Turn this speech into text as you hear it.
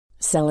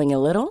Selling a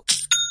little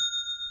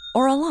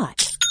or a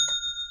lot?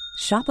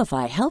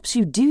 Shopify helps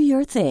you do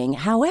your thing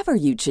however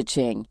you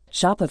cha-ching.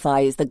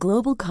 Shopify is the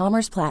global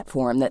commerce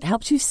platform that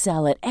helps you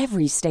sell at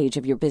every stage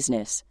of your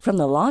business. From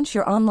the launch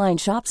your online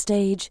shop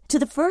stage to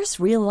the first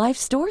real-life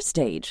store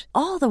stage,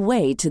 all the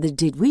way to the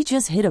did we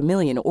just hit a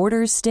million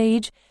orders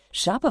stage.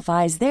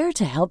 Shopify is there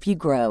to help you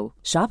grow.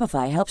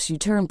 Shopify helps you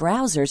turn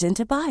browsers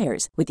into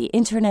buyers with the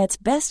internet's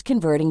best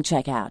converting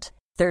checkout.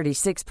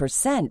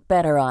 36%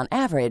 better on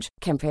average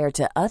compared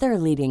to other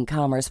leading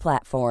commerce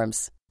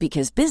platforms.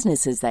 Because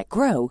businesses that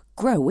grow,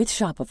 grow with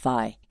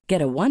Shopify.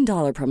 Get a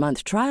 $1 per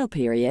month trial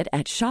period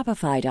at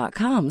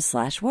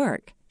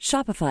shopify.com/work.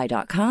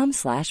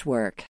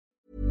 Shopify.com/work.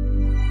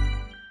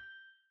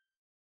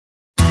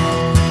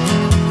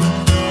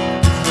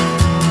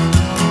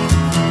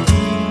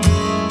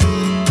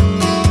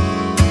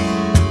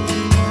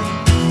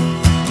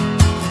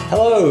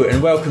 Hello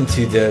and welcome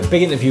to the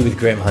Big Interview with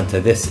Graham Hunter.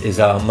 This is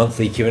our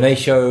monthly Q&A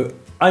show.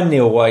 I'm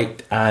Neil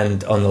White,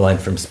 and on the line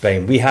from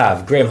Spain we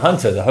have Graham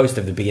Hunter, the host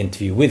of the Big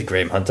Interview with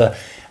Graham Hunter,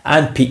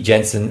 and Pete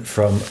Jensen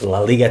from La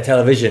Liga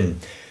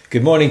Television.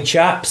 Good morning,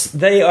 chaps.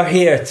 They are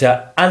here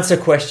to answer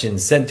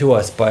questions sent to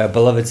us by our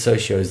beloved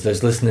socios,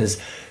 those listeners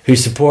who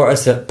support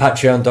us at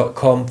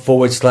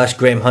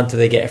patreon.com/Graham Hunter.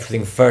 They get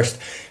everything first,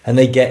 and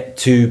they get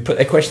to put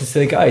their questions to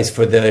the guys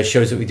for the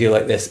shows that we do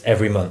like this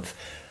every month.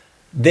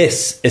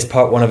 This is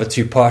part one of a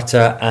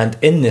two-parter, and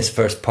in this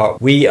first part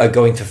we are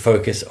going to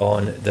focus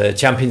on the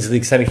Champions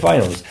League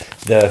semi-finals,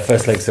 the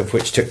first legs of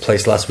which took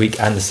place last week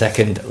and the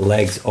second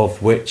legs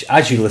of which,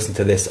 as you listen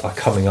to this, are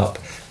coming up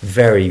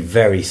very,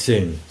 very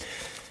soon.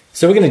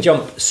 So we're going to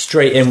jump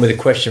straight in with a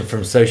question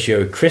from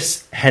socio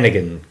Chris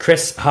Hennigan.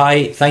 Chris,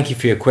 hi, thank you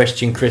for your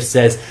question. Chris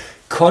says,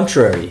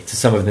 contrary to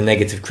some of the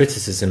negative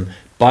criticism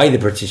by the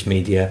British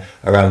media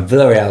around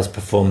Villarreal's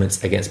performance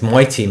against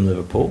my team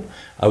Liverpool,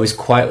 I was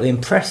quietly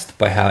impressed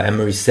by how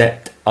Emery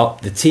set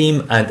up the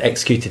team and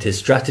executed his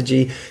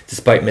strategy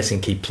despite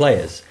missing key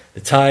players. The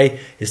tie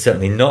is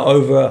certainly not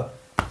over,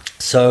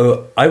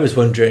 so I was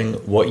wondering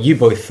what you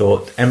both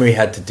thought Emery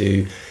had to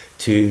do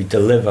to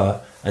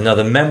deliver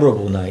another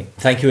memorable night.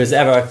 Thank you as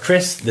ever,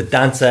 Chris, the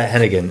Dancer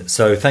Hennigan.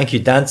 So thank you,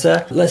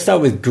 Dancer. Let's start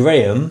with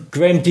Graham.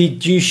 Graham,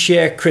 did you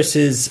share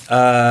Chris's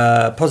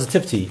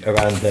positivity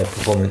around the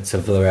performance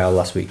of Villarreal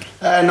last week?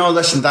 No,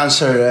 listen,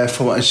 Dancer,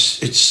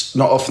 it's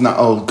not often that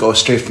I'll go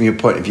straight from your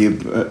point of view,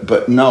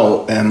 but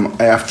no,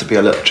 I have to be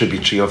a little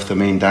tributary of the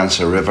main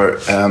Dancer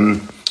River.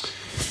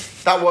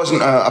 That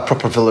wasn't a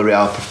proper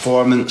Villarreal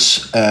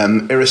performance,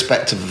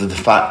 irrespective of the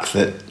fact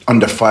that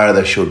under fire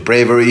they showed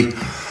bravery.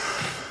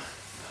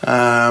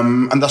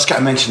 And that's kind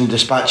of mentioned in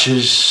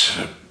dispatches.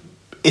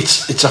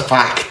 It's a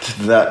fact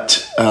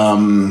that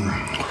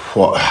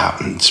what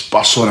happened?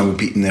 Barcelona were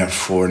beaten there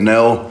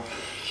 4-0.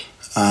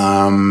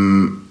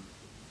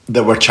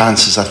 There were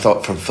chances, I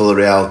thought, for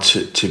Villarreal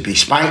to be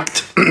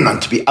spanked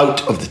and to be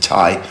out of the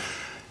tie.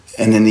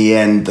 And in the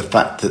end, the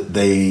fact that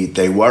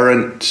they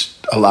weren't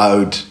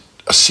allowed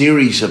a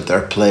series of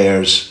their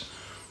players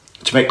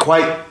to make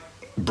quite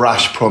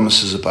brash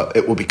promises about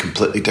it will be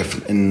completely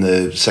different in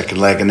the second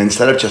leg. And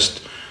instead of just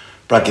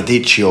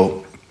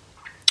braggadocio,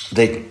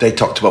 they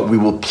talked about we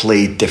will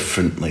play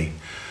differently.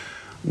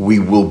 We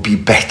will be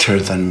better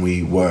than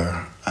we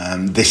were.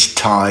 This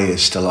tie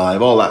is still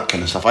alive, all that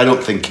kind of stuff. I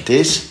don't think it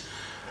is.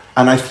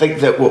 And I think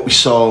that what we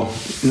saw,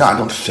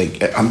 I'm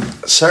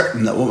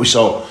certain that what we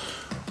saw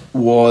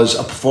was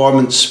a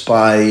performance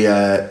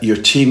by your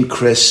team,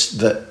 Chris,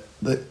 that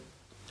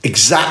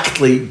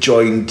exactly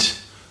joined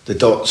the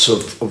dots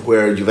of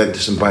where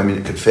Juventus and Bayern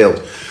Munich had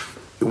failed.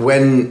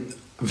 When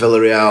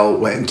Villarreal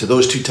went into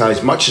those two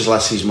ties, much as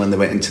last season when they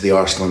went into the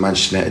Arsenal and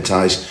Manchester United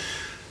ties,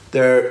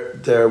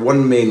 their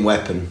one main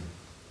weapon,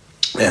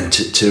 and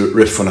to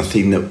riff on a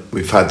theme that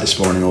we've had this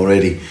morning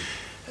already,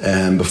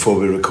 before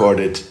we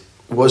recorded,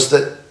 was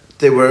that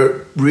they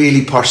were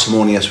really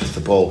parsimonious with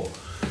the ball.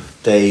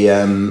 They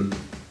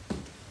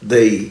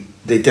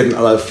didn't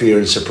allow fear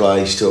and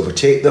surprise to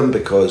overtake them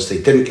because they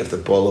didn't give the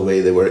ball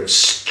away. They were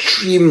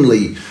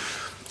extremely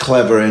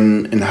clever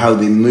in how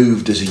they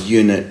moved as a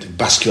unit.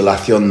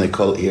 Basculación, they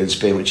call it here in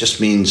Spain, which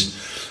just means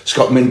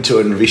Scott Minto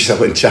and Risa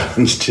went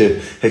challenged to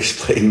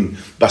explain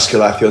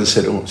Basculación,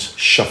 said it's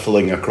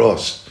shuffling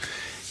across.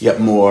 Yet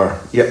more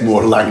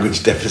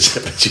language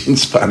deficit between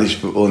Spanish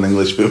football and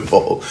English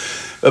football.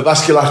 But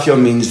Basculación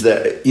means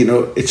that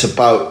it's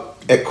about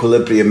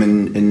equilibrium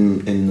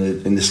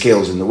in the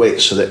scales and the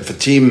weights, so that if a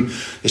team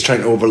is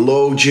trying to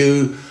overload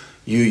you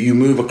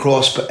move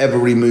across, but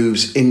everybody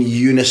moves in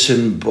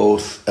unison,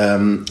 both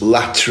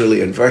laterally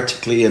and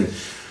vertically. And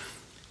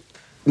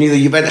neither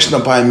Juventus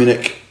nor Bayern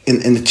Munich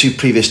in the two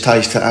previous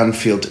ties to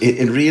Anfield,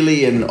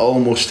 in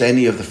almost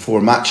any of the four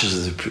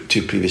matches of the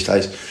two previous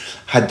ties,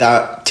 had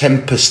that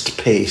tempest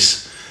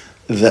pace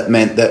that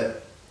meant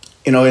that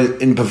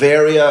in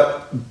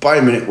Bavaria,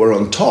 Bayern Munich were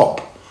on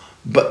top,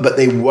 but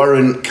they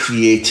weren't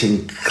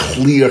creating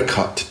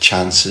clear-cut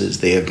chances.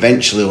 They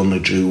eventually only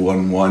drew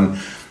 1-1.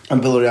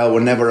 And Villarreal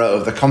were never out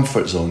of the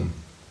comfort zone.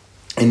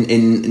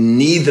 In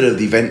neither of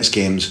the Juventus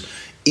games,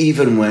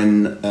 even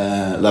when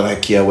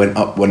Slovakia went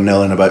up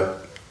 1-0 in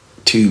about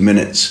 2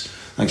 minutes,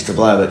 thanks to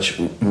Vlahovic,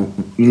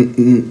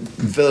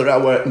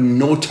 Villarreal were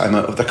no time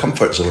out of their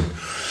comfort zone.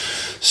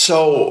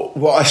 So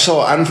what I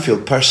saw at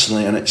Anfield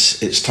personally, and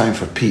it's time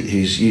for Pete,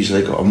 who's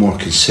usually got a more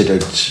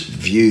considered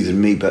view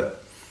than me, but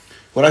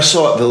what I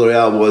saw at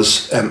Villarreal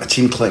was a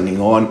team clinging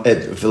on.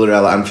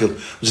 Villarreal at Anfield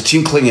was a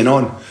team clinging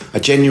on. I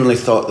genuinely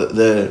thought that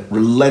the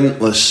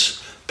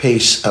relentless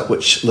pace at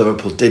which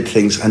Liverpool did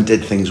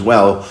things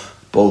well,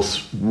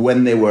 both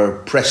when they were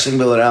pressing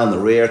Villarreal in the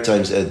rare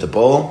times they had the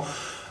ball,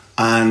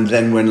 and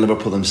then when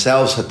Liverpool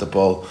themselves had the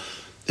ball,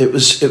 it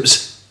was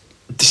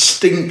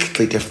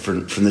distinctly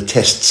different from the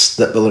tests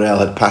that Villarreal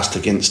had passed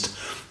against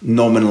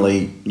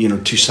nominally,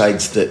 two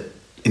sides that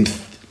in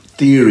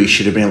theory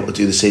should have been able to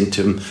do the same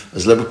to them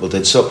as Liverpool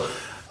did. So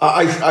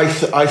I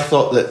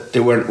thought that they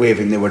weren't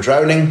waving, they were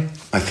drowning.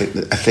 I think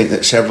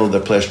that several of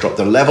their players dropped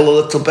their level a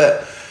little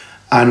bit.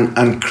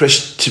 And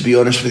Chris, to be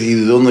honest with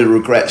you, the only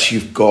regrets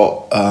you've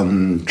got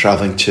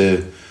travelling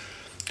to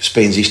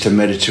Spain's Eastern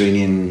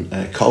Mediterranean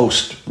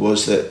coast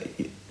was that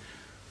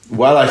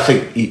while I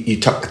think you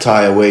tuck the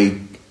tie away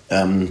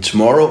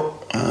tomorrow,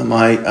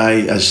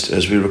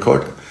 as we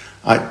record,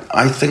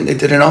 I think they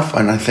did enough,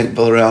 and I think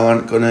Villarreal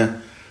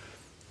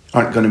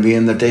aren't going to be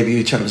in their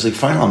debut Champions League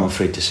final, I'm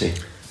afraid to say.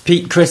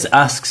 Pete, Chris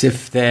asks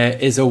if there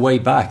is a way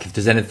back, if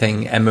there's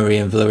anything Emery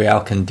and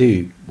Villarreal can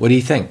do. What do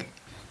you think?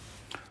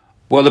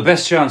 Well, the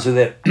best chance of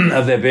there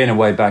being a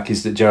way back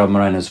is that Gerard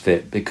Moreno's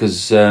fit,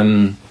 because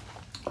I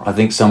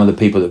think some of the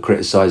people that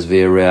criticise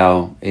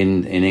Villarreal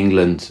in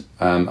England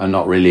are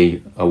not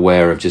really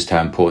aware of just how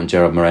important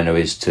Gerard Moreno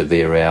is to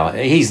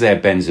Villarreal. He's their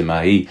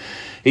Benzema.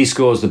 He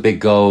scores the big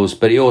goals,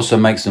 but he also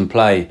makes them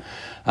play.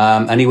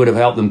 And he would have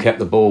helped them keep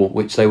the ball,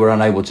 which they were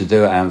unable to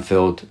do at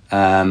Anfield.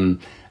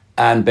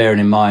 And bearing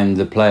in mind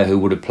the player who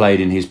would have played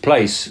in his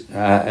place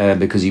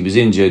because he was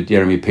injured,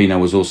 Jeremy Pino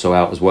was also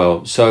out as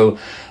well. So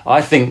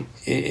I think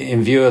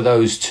in view of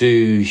those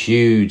two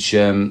huge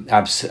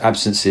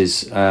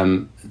absences,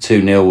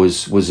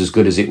 2-0 was as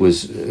good as it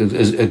was,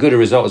 as good a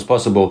result as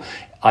possible.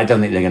 I don't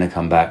think they're going to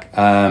come back.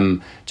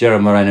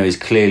 Gerard Moreno is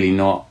clearly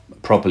not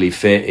properly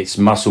fit. It's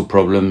muscle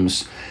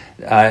problems.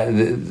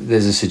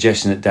 There's a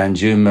suggestion that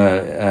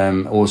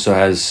Danjuma also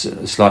has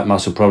slight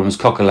muscle problems.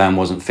 Coquelin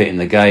wasn't fit in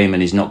the game,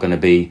 and he's not going to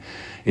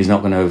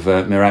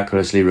have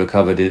miraculously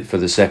recovered it for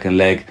the second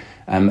leg.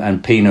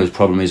 And Pino's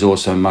problem is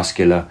also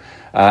muscular.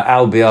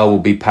 Albiol will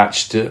be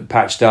patched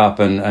up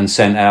and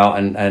sent out,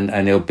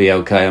 and he'll be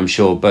okay, I'm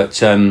sure.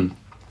 But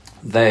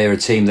they're a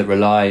team that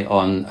rely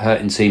on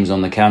hurting teams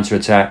on the counter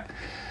attack,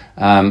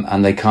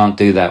 and they can't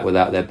do that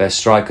without their best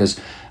strikers.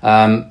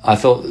 I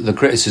thought the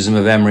criticism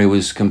of Emery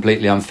was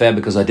completely unfair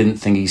because I didn't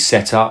think he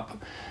set up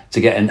to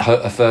get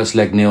a first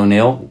leg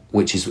 0-0,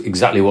 which is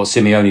exactly what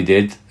Simeone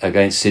did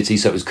against City.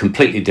 So it was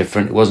completely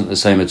different. It wasn't the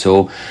same at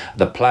all.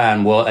 The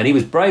plan was, and he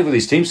was brave with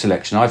his team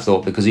selection, I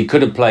thought, because he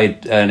could have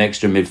played an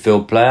extra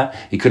midfield player.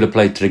 He could have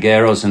played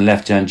Trigueros and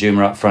left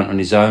Danjuma up front on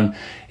his own.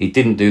 He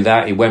didn't do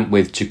that. He went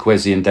with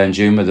Chukwueze and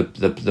Danjuma.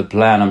 The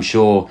plan, I'm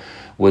sure,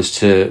 was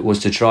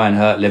to try and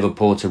hurt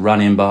Liverpool, to run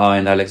in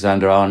behind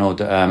Alexander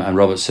Arnold and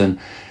Robertson.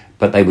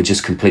 But they were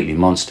just completely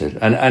monstered.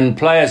 And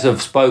players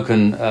have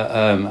spoken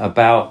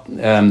about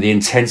the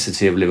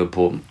intensity of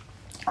Liverpool.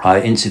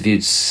 I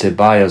interviewed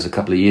Ceballos a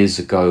couple of years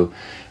ago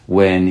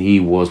when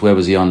where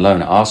was he on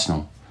loan? At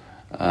Arsenal.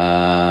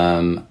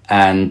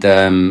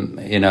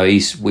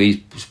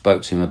 We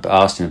spoke to him,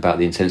 asked him about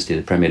the intensity of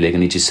the Premier League,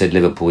 and he just said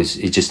Liverpool is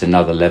just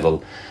another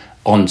level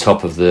on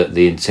top of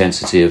the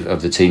intensity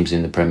of the teams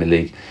in the Premier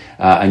League.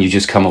 And you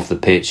just come off the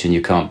pitch and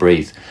you can't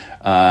breathe.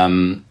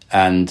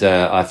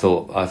 I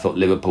thought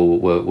Liverpool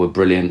were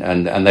brilliant,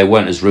 and they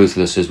weren't as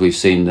ruthless as we've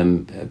seen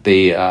them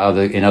be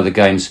in other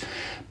games.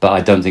 But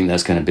I don't think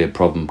that's going to be a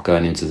problem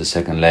going into the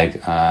second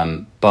leg,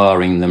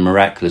 barring the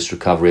miraculous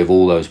recovery of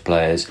all those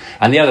players.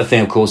 And the other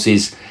thing, of course,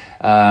 is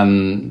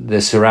the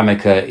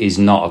Ceramica is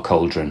not a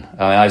cauldron.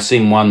 I've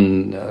seen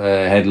one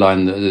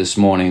headline this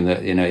morning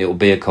that it will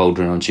be a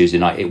cauldron on Tuesday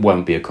night. It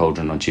won't be a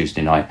cauldron on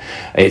Tuesday night.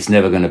 It's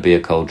never going to be a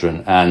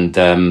cauldron, and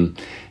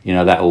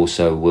that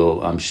also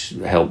will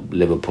help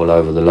Liverpool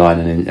over the line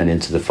and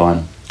into the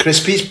final.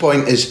 Chris, Pete's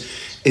point is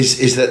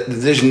that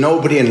there's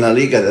nobody in La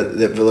Liga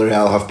that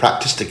Villarreal have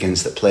practiced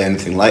against that play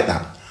anything like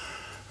that.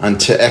 And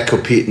to echo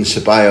Pete and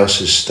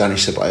Danny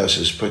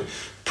Ceballos'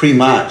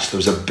 pre-match, there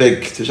was a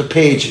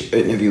page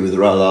interview with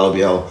Raul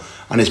Albiol,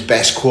 and his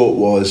best quote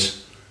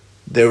was,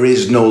 "There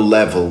is no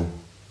level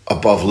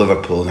above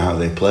Liverpool in how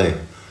they play,"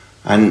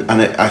 and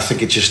I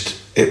think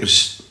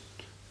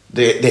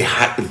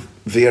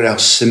Villarreal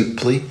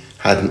simply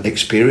hadn't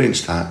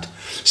experienced that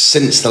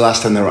since the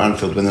last time they were at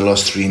Anfield when they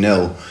lost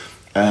 3-0.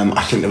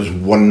 I think there was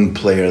one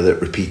player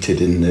that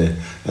repeated in the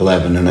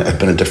 11, and it had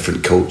been a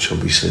different coach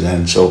obviously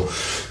then. So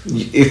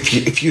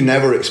if you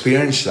never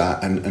experienced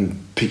that, and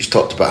Pete's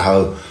talked about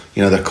how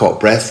they're caught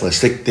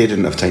breathless, they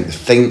didn't have time to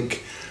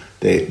think.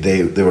 They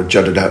were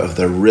judged out of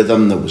their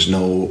rhythm. There was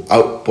no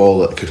out ball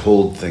that could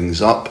hold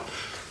things up.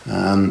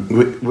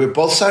 We're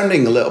both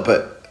sounding a little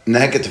bit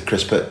negative,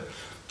 Chris, but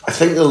I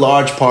think the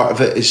large part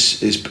of it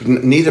is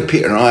neither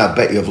Peter and I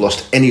bet you have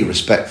lost any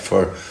respect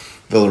for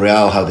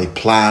Villarreal, how they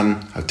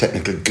plan, how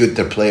technically good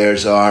their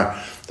players are,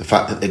 the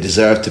fact that they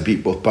deserve to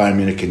beat both Bayern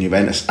Munich and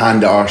Juventus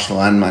and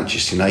Arsenal and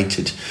Manchester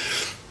United.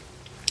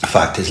 The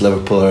fact is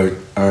Liverpool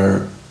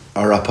are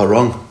up a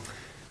rung.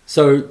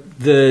 So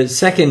the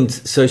second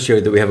socio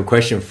that we have a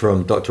question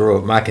from Dr.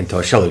 Robert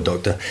McIntosh, hello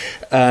doctor,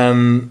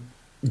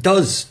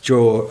 does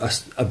draw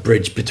a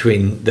bridge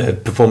between the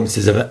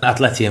performances of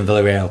Atleti and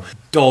Villarreal.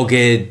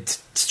 Dogged,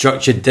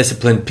 structured,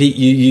 disciplined. Pete,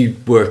 you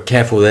were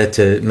careful there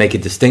to make a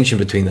distinction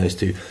between those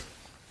two.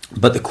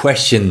 But the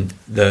question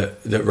that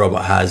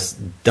Robert has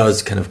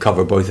does kind of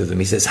cover both of them.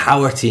 He says,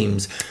 how are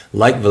teams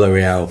like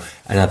Villarreal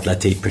and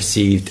Atleti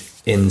perceived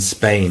in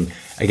Spain?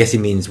 I guess he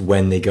means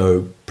when they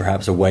go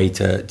perhaps away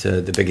to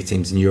the bigger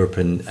teams in Europe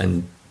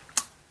and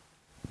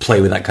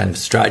play with that kind of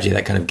strategy,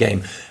 that kind of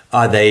game.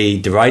 Are they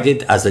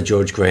derided, as the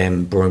George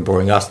Graham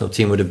boring Arsenal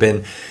team would have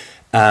been?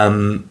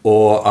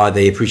 Or are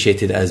they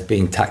appreciated as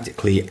being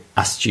tactically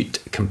astute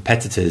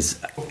competitors?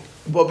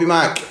 Bobby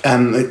Mack,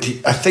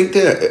 I think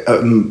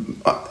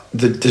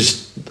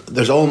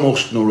there's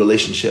almost no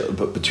relationship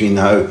between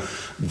how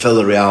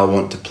Villarreal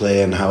want to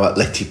play and how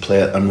Atleti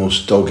play it, and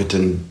most dogged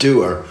and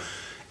doer,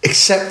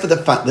 except for the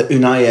fact that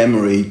Unai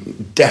Emery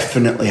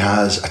definitely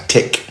has a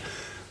tick,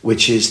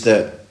 which is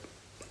that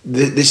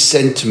this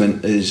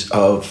sentiment is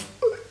of.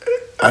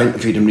 I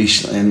interviewed him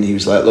recently, and he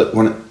was like, "Look,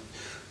 one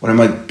of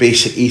my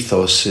basic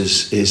ethos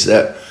is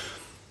that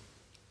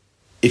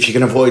if you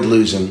can avoid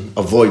losing,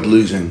 avoid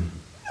losing."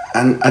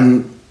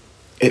 And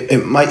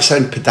it might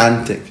sound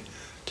pedantic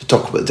to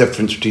talk about the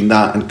difference between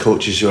that and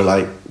coaches who are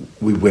like,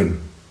 we win.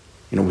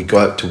 We go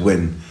out to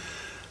win.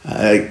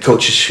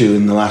 Coaches who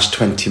in the last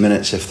 20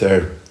 minutes, if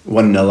they're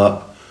 1-0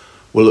 up,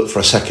 will look for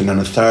a second and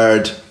a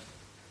third.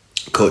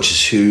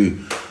 Coaches who,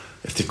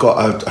 if they've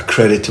got a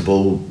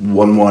creditable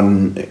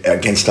 1-1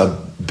 against a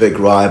big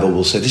rival,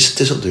 will say,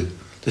 this'll do.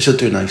 This'll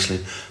do nicely.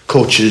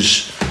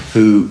 Coaches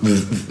who,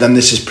 then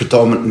this is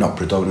not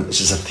predominant,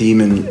 this is a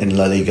theme in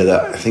La Liga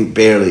that I think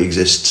barely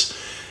exists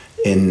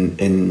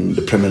in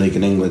the Premier League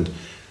in England.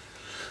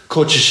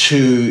 Coaches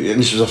who,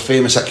 and this was a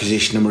famous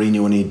accusation of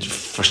Mourinho when he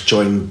first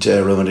joined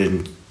Real Madrid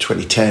in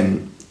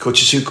 2010,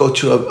 coaches who go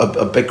to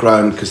a big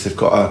ground because they've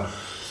got a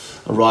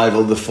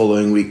rival the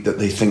following week that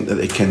they think that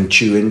they can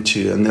chew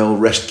into, and they'll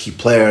rest key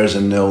players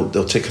and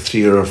they'll take a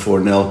 3 or a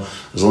 4-0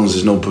 as long as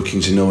there's no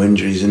bookings and no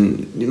injuries.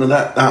 And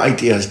that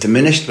idea has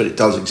diminished, but it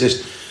does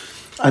exist.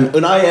 And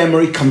Unai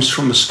Emery comes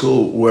from a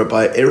school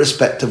whereby,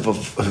 irrespective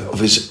of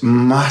his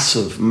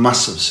massive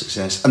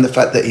success and the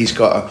fact that he's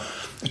got a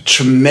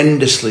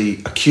tremendously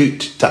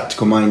acute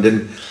tactical mind,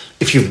 and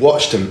if you've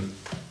watched him,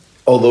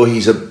 although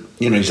he's a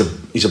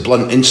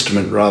blunt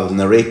instrument rather than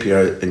a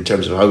rapier in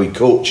terms of how he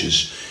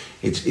coaches,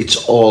 it's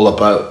all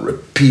about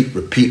repeat.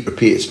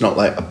 It's not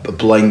like a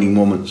blinding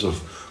moments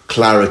of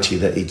clarity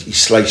that he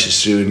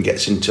slices through and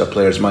gets into a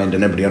player's mind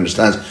and everybody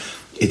understands.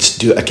 It's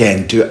do it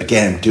again.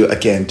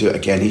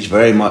 He's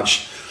very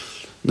much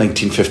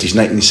 1950s,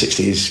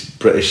 1960s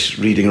British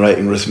reading,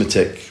 writing,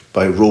 arithmetic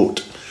by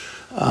rote.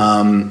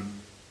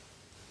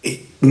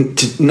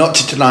 Not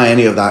to deny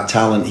any of that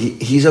talent,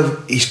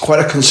 he's quite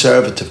a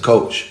conservative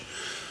coach,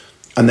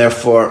 and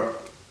therefore,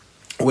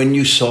 when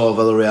you saw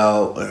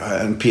Villarreal,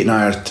 and Pete and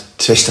I are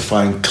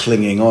testifying,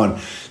 clinging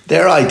on,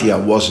 their idea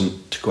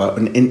wasn't to go out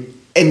and in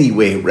any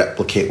way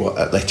replicate what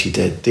Atleti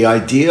did. The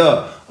idea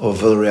of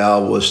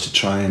Villarreal was to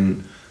try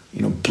and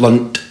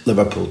blunt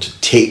Liverpool, to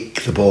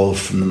take the ball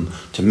from them,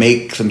 to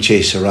make them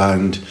chase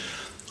around,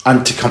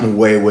 and to come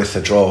away with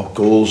a draw,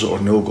 goals or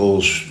no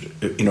goals,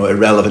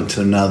 irrelevant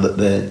to them now that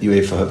the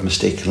UEFA have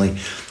mistakenly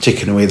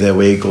taken away their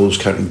away goals,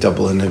 counting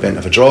double in the event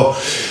of a draw.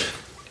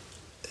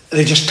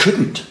 They just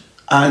couldn't.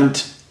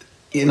 And,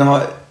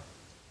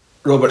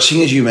 Robert,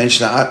 seeing as you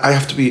mentioned that, I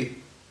have to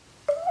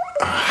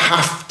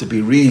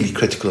be really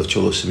critical of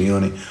Cholo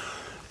Simeone.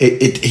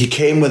 He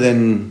came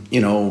within,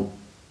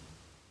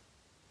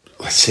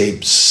 let's say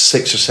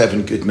 6 or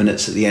 7 good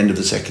minutes at the end of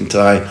the second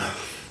tie,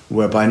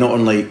 whereby not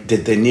only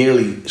did they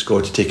nearly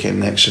score to take it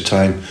in extra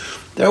time,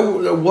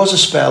 there was a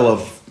spell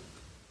of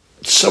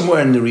somewhere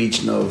in the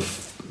region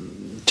of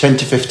 10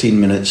 to 15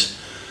 minutes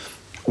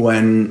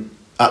when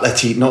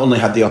Atleti not only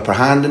had the upper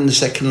hand in the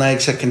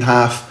second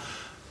half,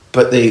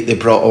 but they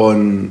brought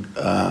on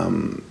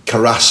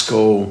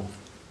Carrasco,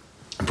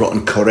 brought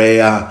on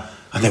Correa,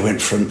 and they went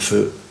front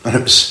foot. And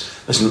it was,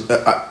 listen,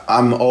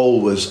 I'm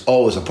always,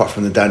 apart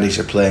from the dandies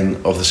are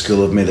playing, of the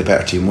school of may the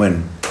better team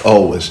win,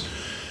 always.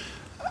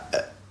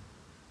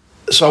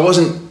 So I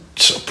wasn't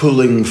sort of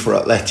pulling for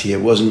Atleti.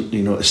 It wasn't,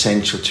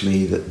 essential to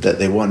me that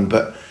they won,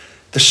 but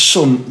they're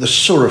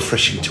so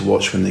refreshing to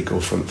watch when they go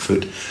front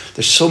foot.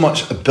 There's so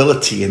much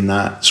ability in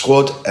that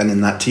squad and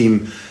in that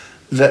team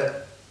that,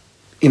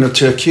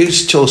 to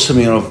accuse Cholo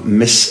Simeone of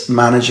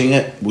mismanaging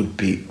it would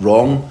be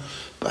wrong.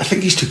 But I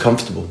think he's too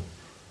comfortable.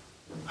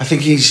 I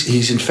think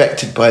he's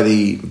infected by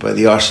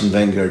the Arsene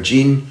Wenger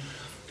gene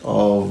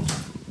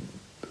of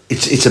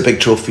it's a big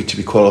trophy to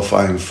be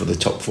qualifying for the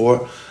top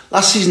 4.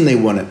 Last season they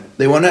won it.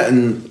 They won it,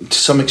 and to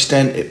some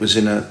extent it was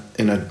in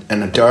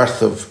a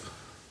dearth of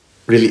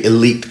really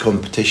elite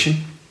competition.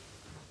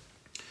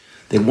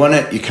 They won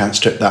it. You can't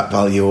strip that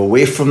value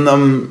away from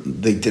them.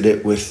 They did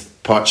it with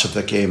parts of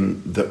the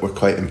game that were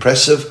quite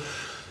impressive,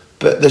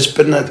 but there's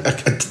been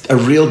a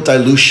real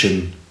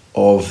dilution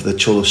of the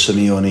Cholo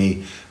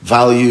Simeone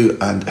value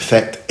and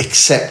effect,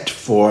 except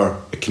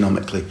for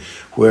economically,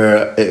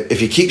 where if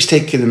he keeps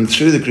taking them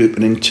through the group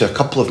and into a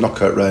couple of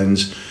knockout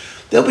rounds,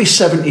 they'll be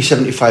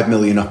 75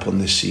 million up on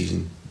this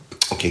season.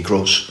 Okay,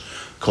 gross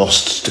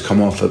costs to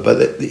come off it,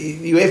 but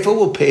the UEFA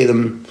will pay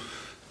them,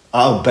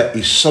 I'll bet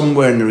you,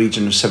 somewhere in the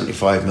region of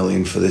 75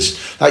 million for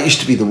this. That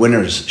used to be the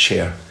winner's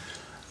share.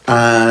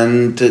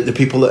 And the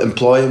people that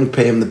employ him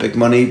pay him the big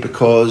money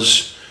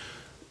because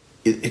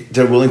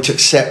they're willing to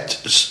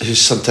accept his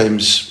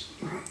sometimes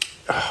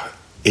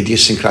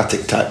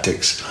idiosyncratic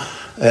tactics,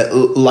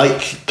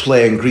 like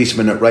playing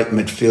Griezmann at right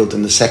midfield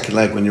in the second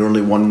leg when you're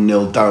only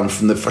 1-0 down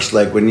from the first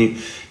leg, when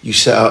you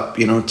set up,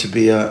 to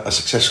be a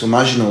successful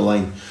Maginot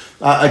line.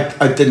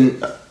 I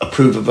didn't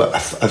approve of it. I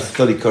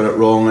thought he got it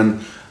wrong,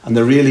 and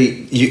they're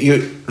really,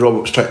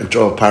 Robert was trying to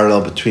draw a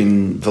parallel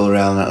between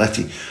Villarreal and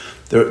Atleti.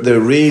 The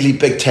really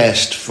big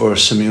test for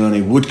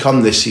Simeone would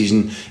come this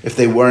season if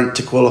they weren't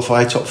to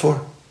qualify top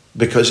four,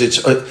 because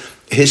it's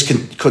his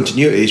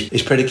continuity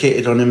is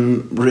predicated on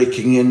him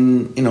raking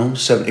in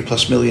 70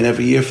 plus million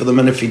every year for them,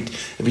 and if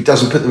he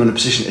doesn't put them in a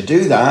position to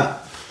do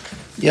that,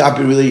 I'd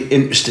be really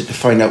interested to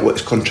find out what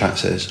his contract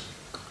says.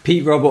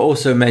 Pete, Robert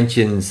also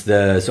mentions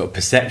the sort of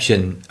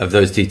perception of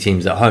those two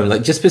teams at home,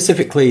 like just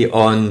specifically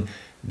on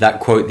that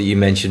quote that you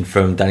mentioned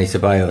from Dani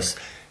Ceballos.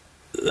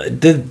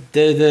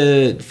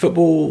 The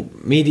football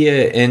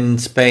media in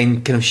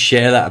Spain kind of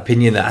share that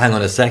opinion that, hang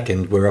on a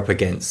second, we're up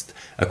against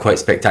a quite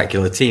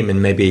spectacular team,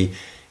 and maybe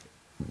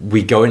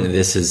we go into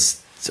this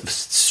as sort of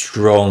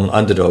strong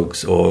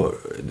underdogs, or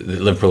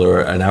Liverpool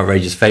are an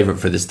outrageous favourite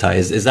for this tie.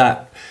 Is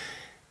that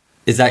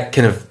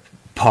kind of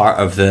part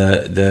of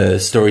the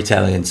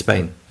storytelling in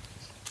Spain?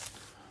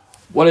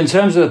 Well, in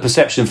terms of the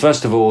perception,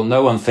 first of all,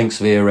 no one thinks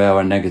Villarreal are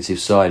a negative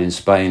side in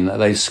Spain.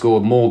 They've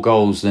scored more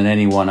goals than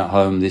anyone at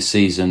home this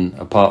season,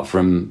 apart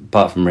from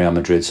Real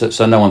Madrid.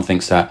 So no one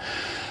thinks that.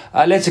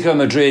 Atletico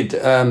Madrid,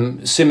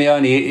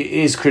 Simeone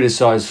is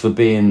criticised for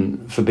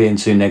being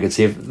too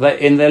negative.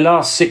 In their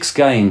last 6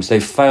 games,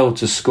 they've failed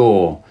to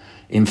score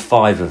in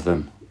 5 of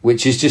them,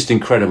 which is just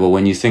incredible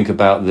when you think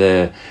about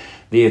the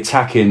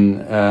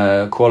attacking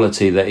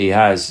quality that he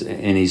has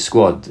in his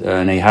squad,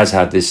 and he has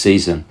had this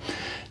season.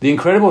 The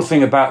incredible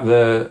thing about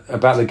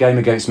the game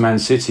against Man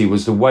City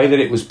was the way that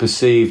it was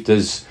perceived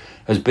as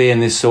being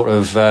this sort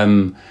of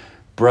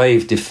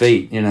brave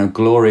defeat,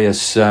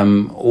 glorious,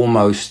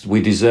 almost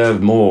we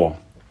deserve more.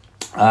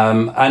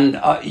 And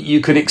you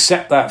could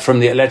accept that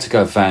from the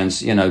Atletico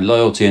fans.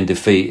 Loyalty and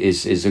defeat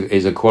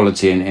is a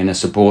quality in a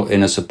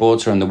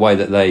supporter, and the way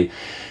that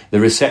the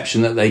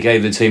reception that they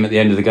gave the team at the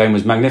end of the game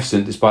was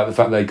magnificent, despite the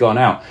fact they'd gone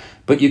out.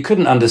 But you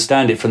couldn't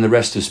understand it from the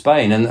rest of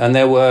Spain, and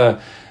there were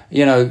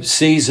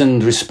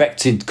seasoned,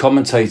 respected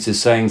commentators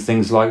saying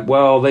things like,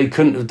 well, they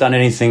couldn't have done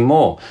anything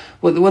more.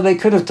 Well, they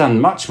could have done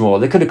much more.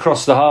 They could have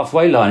crossed the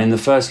halfway line in the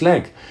first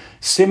leg.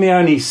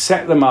 Simeone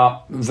set them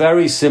up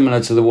very similar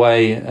to the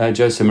way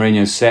Jose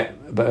Mourinho set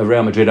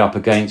Real Madrid up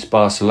against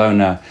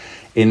Barcelona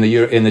in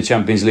the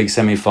Champions League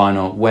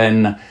semi-final,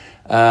 when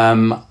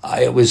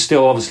it was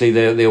still obviously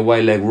the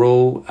away leg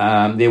rule,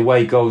 the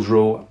away goals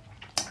rule.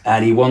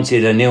 And he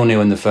wanted a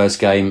 0-0 in the first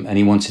game, and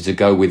he wanted to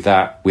go with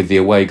that, with the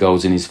away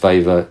goals in his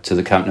favour, to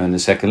the Camp Nou in the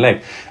second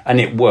leg.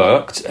 And it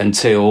worked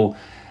until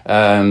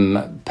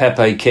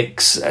Pepe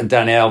kicks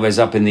Dani Alves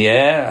up in the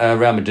air.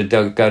 Real Madrid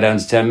go down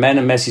to 10 men,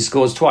 and Messi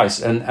scores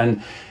twice.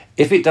 And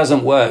if it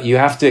doesn't work, you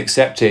have to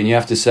accept it, and you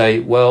have to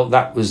say, well,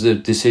 that was the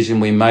decision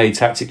we made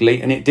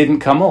tactically, and it didn't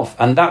come off.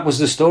 And that was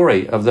the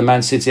story of the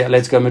Man City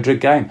Atletico Madrid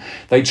game.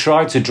 They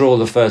tried to draw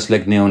the first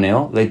leg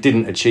 0-0. They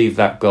didn't achieve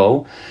that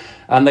goal.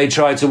 And they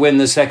tried to win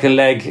the second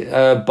leg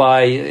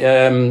by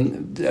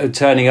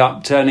turning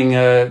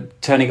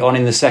it on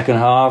in the second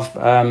half,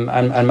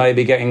 and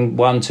maybe getting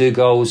 1-2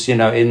 goals, in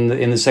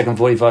the second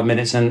 45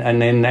 minutes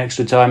and in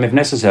extra time if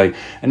necessary.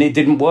 And it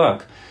didn't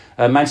work.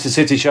 Manchester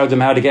City showed them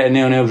how to get a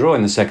 0-0 draw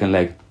in the second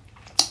leg.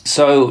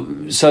 So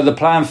the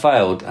plan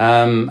failed.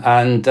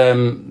 I've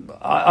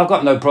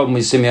got no problem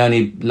with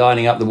Simeone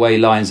lining up the way he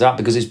lines up,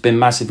 because it's been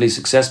massively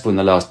successful in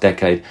the last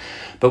decade.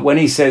 But when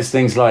he says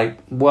things like,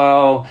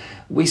 well,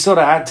 we sort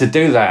of had to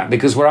do that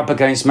because we're up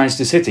against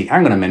Manchester City.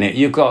 Hang on a minute.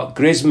 You've got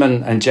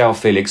Griezmann and João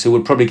Felix, who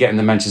would probably get in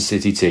the Manchester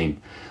City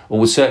team, or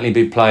would certainly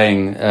be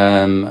playing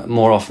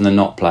more often than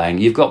not playing.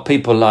 You've got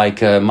people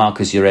like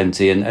Marcus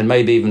Llorente and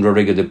maybe even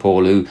Rodrigo de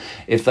Paul, who,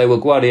 if they were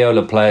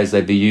Guardiola players,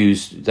 they'd be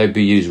used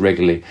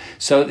regularly.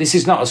 So this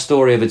is not a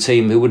story of a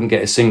team who wouldn't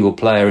get a single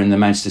player in the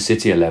Manchester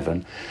City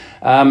 11.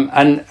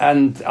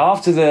 And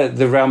after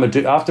Real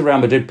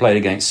Madrid played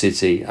against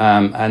City,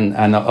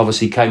 and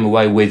obviously came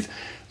away with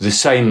the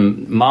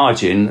same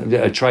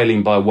margin,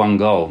 trailing by 1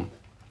 goal,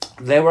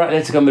 there were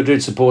Atletico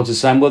Madrid supporters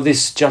saying, well,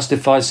 this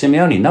justifies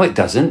Simeone. No, it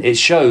doesn't. It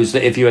shows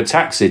that if you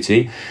attack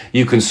City,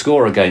 you can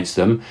score against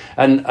them.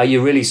 And are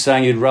you really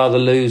saying you'd rather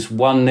lose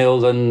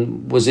 1-0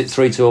 than, was it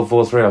 3-2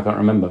 or 4-3? I can't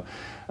remember.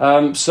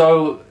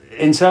 So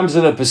in terms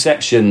of the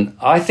perception,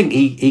 I think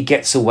he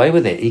gets away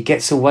with it. He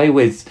gets away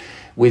with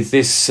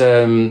this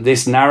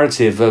this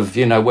narrative of,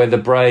 you know, we're the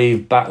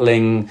brave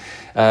battling.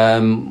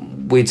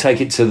 We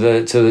take it to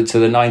the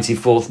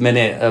 94th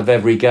minute of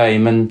every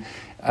game, and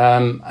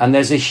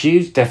there's a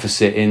huge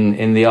deficit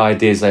in the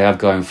ideas they have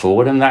going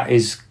forward, and that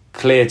is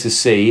clear to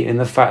see in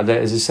the fact that,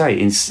 as I say,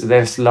 in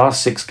their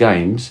last 6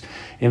 games,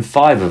 in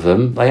 5 of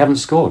them they haven't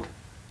scored.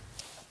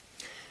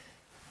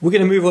 We're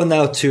going to move on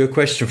now to a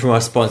question from our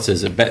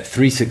sponsors at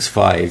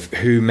Bet365,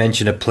 who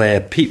mentioned a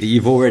player, Pete, that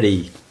you've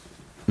already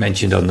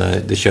mentioned on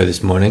the show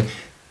this morning.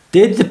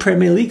 Did the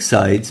Premier League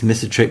sides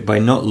miss a trick by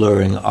not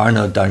luring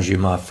Arnaud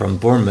Danjuma from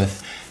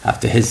Bournemouth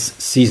after his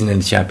season in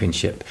the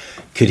Championship?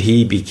 Could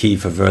he be key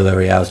for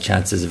Villarreal's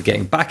chances of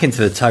getting back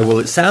into the tie? Well,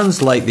 it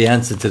sounds like the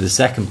answer to the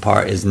second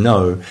part is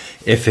no,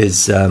 if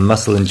his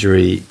muscle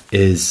injury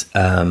is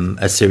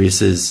as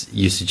serious as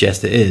you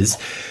suggest it is,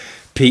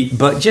 Pete.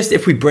 But just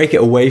if we break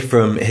it away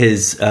from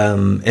his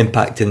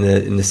impact in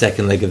the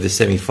second leg of the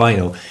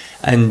semi-final,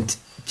 and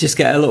just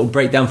get a little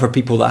breakdown for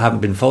people that haven't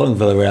been following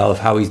Villarreal of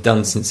how he's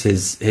done since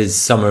his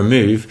summer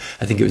move.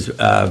 I think it was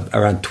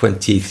around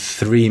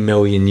 23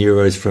 million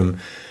euros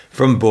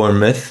from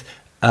Bournemouth.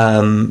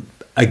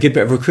 A good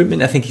bit of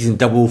recruitment. I think he's in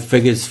double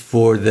figures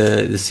for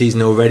the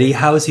season already.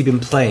 How has he been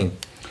playing?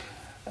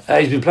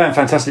 He's been playing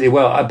fantastically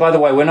well. By the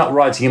way, we're not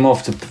writing him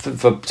off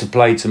to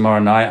play tomorrow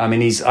night. I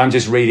mean, I'm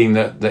just reading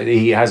that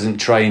he hasn't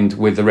trained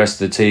with the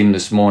rest of the team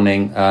this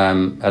morning,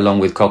 along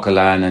with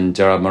Coquelin and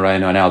Gerard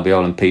Moreno and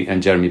Albiol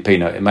and Jeremy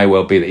Pino. It may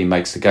well be that he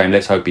makes the game.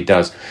 Let's hope he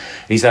does.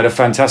 He's had a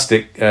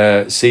fantastic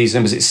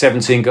season. Was it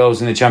 17 goals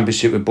in the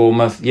Championship with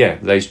Bournemouth? Yeah,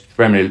 those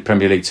Premier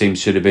League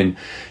teams should have been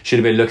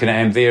looking at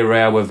him.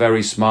 Villarreal were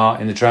very smart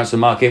in the transfer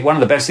market. One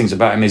of the best things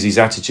about him is his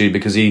attitude,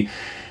 because he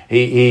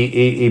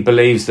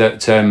believes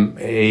that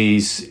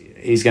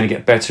he's going to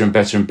get better and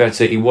better and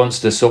better. He wants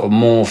to sort of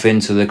morph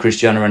into the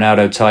Cristiano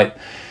Ronaldo type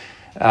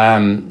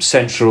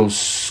central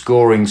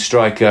scoring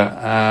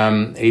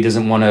striker. He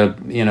doesn't want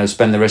to,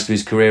 spend the rest of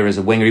his career as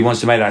a winger. He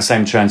wants to make that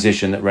same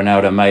transition that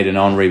Ronaldo made and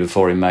Henry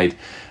before he made.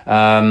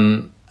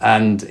 And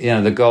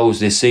the goals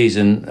this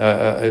season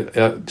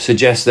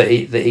suggest that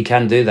he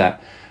can do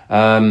that.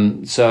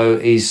 So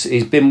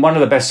he's been one of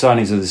the best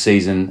signings of the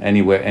season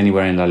anywhere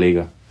in La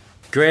Liga.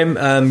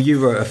 Graham, you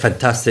wrote a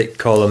fantastic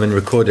column and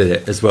recorded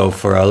it as well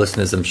for our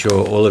listeners. I'm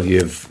sure all of you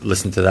have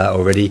listened to that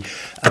already,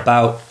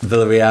 about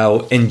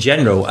Villarreal in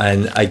general.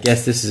 And I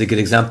guess this is a good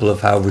example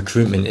of how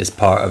recruitment is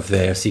part of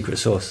their secret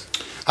sauce.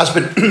 Has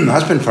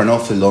been for an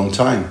awfully long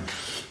time.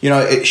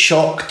 It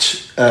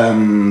shocked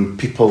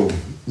people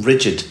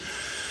rigid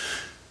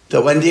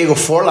that when Diego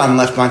Forlan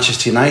left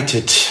Manchester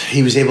United,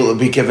 he was able to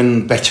be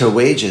given better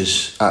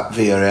wages at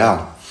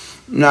Villarreal.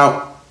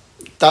 Now,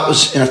 that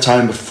was in a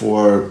time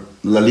before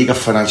La Liga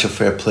financial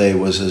fair play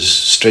was as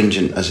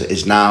stringent as it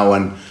is now,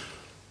 and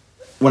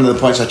one of the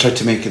points I tried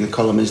to make in the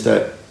column is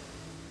that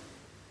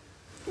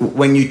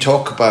when you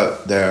talk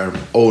about their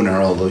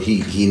owner, although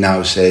he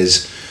now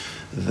says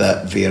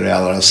that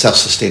Villarreal are a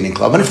self-sustaining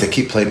club, and if they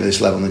keep playing at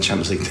this level in the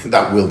Champions League,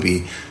 that will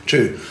be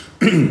true.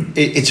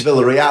 It's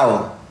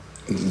Villarreal,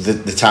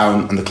 the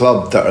town and the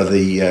club, that are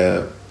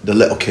the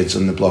little kids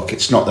on the block.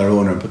 It's not their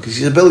owner, because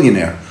he's a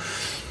billionaire.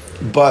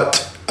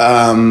 But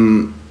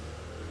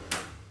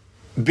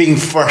being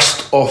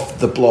first off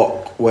the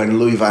block when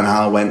Louis van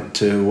Gaal went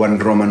to one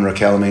Roman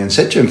Riquelme and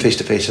said to him face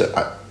to face,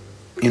 I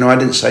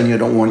didn't sign you, I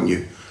don't want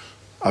you.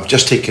 I've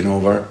just taken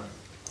over.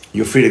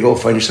 You're free to go,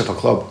 find yourself a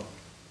club.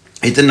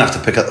 He didn't have to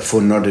pick up the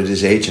phone, nor did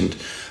his agent.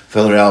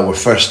 Villarreal were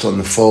first on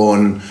the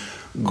phone,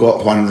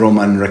 got Juan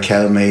Roman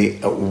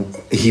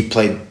Riquelme. He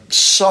played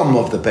some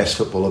of the best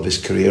football of his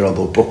career,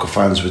 although Boca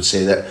fans would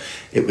say that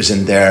it was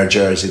in their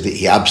jersey that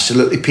he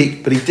absolutely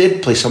peaked. But he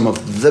did play some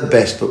of the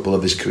best football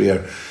of his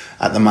career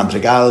at the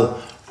Madrigal,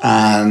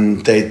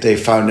 and they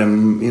found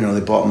him,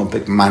 they bought him a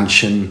big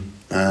mansion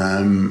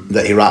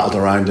that he rattled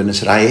around in and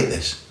said, I hate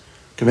this.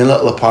 Give me a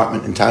little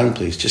apartment in town,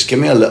 please. Just give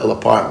me a little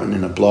apartment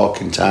in a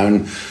block in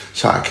town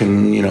so I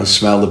can,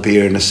 smell the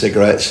beer and the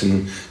cigarettes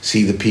and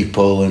see the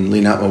people and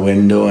lean out my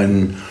window.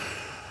 And,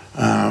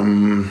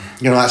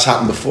 that's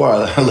happened before.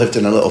 I lived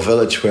in a little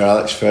village where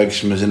Alex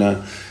Ferguson was in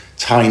a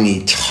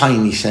tiny,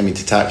 tiny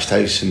semi-detached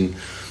house and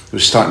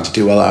was starting to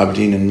do well at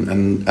Aberdeen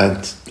and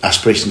had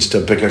aspirations to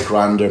a bigger,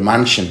 grander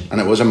mansion. And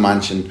it was a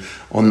mansion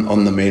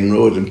on the main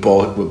road, and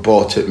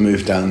bought it,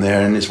 moved down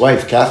there. And his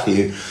wife,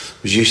 Kathy, who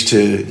was used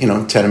to,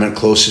 tenement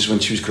closes when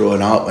she was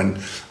growing up and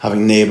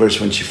having neighbours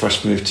when she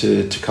first moved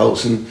to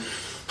Coulson.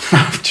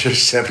 After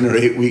 7 or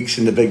 8 weeks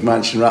in the big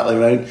mansion rattling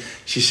around,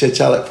 she said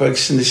to Alex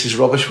Ferguson, this is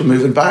rubbish, we're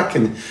moving back.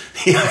 And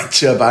he had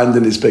to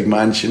abandon his big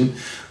mansion,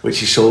 which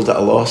he sold at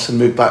a loss, and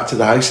moved back to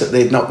the house that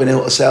they'd not been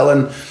able to sell.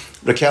 And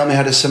Riquelme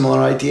had a similar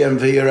idea, and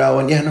Villarreal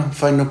went, yeah, no,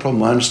 fine, no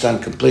problem, I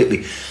understand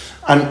completely.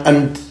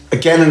 And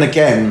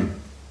again,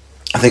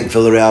 I think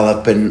Villarreal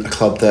have been a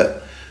club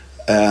that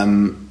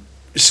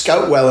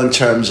scout well in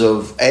terms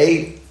of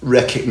A,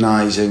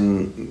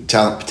 recognising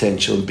talent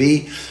potential, and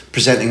B,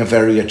 presenting a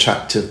very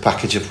attractive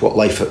package of what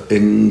life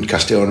in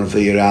Castellón or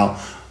Villarreal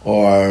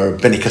or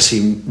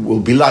Benicassim will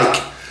be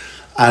like.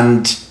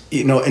 And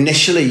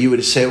initially you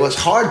would say, well, it's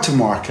hard to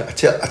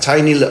market a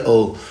tiny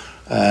little,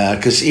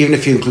 because even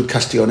if you include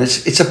Castellón,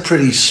 it's a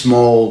pretty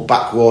small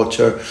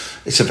backwater.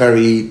 It's a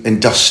very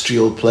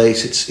industrial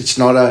place. It's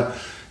not a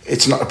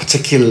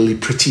particularly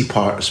pretty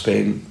part of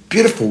Spain.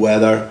 Beautiful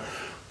weather,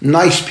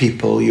 nice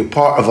people. You're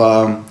part of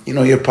a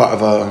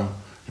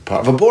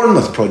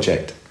Bournemouth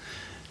project.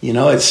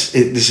 This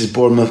is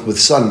Bournemouth with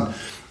sun.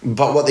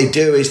 But what they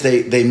do is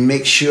they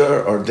make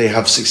sure, or they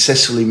have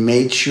successfully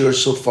made sure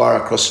so far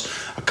across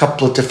a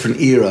couple of different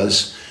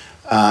eras.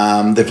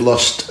 They've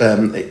lost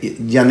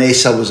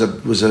Llanesa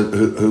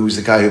who was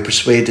the guy who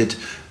persuaded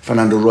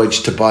Fernando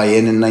Roig to buy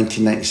in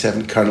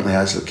 1997. Currently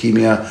has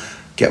leukemia.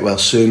 Get well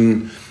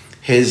soon.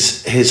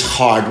 His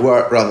hard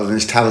work rather than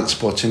his talent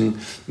spotting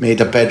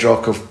made a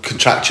bedrock of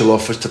contractual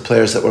offers to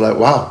players that were like,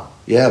 wow,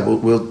 yeah,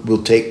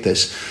 we'll take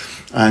this.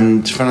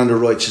 And Fernando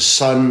Roig's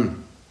son.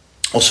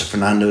 Also,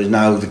 Fernando is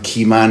now the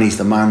key man. He's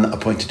the man that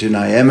appointed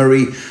Unai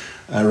Emery,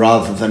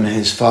 rather than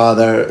his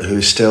father,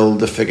 who's still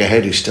the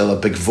figurehead, who's still a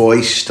big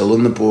voice, still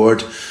on the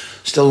board,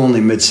 still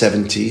only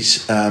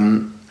mid-70s.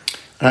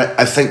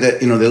 I think that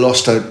they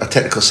lost a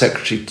technical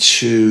secretary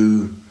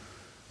to,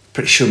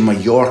 pretty sure,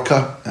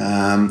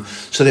 Mallorca.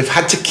 So they've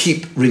had to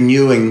keep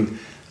renewing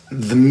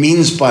the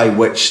means by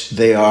which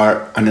they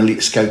are an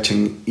elite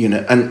scouting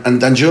unit. And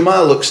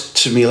Danjuma looks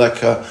to me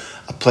like a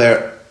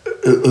player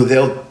who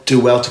they'll do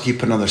well to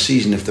keep another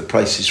season if the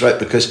price is right,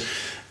 because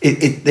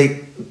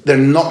they're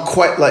not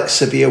quite like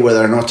Sevilla where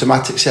they're an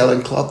automatic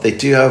selling club. They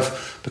do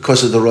have,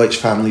 because of the Roig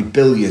family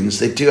billions,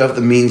 they do have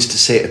the means to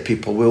say to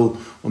people, we'll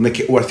make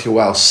it worth your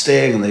while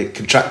staying, and they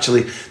try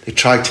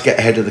to get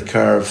ahead of the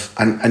curve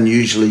and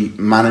usually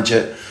manage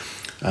it.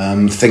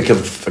 Think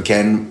of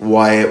again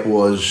why it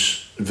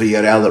was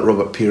Villarreal that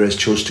Robert Pires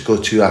chose to go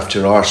to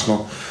after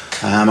Arsenal,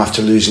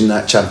 after losing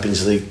that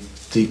Champions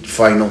League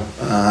final.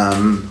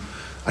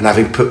 And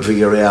having put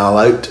Villarreal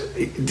out,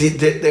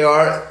 they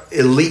are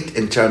elite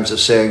in terms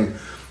of saying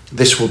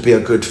this will be a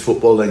good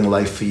footballing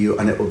life for you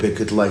and it will be a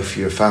good life for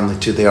your family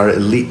too. They are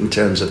elite in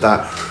terms of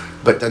that.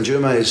 But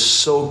Danjuma is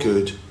so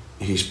good,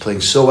 he's playing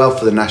so well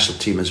for the national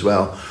team as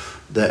well,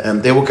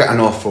 that they will get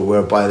an offer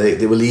whereby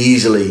they will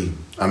easily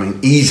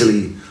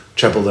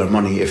treble their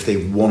money if they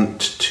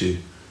want to.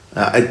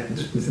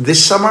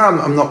 This summer,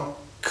 I'm not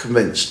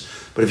convinced.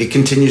 But if he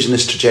continues in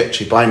this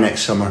trajectory, by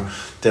next summer,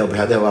 they'll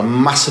have a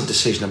massive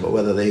decision about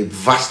whether they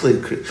vastly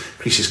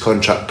increase his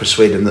contract,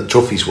 persuade him that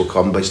trophies will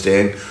come by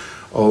staying,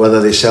 or whether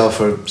they sell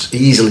for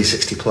easily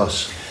 60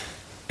 plus.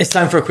 It's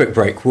time for a quick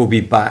break. We'll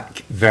be back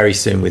very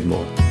soon with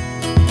more.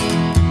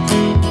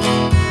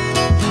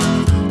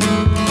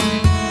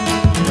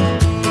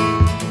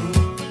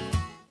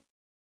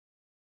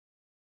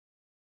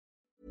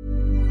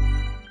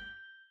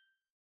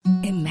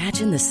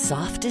 Imagine the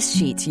softest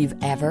sheets you've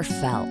ever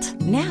felt.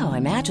 Now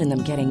imagine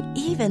them getting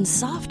even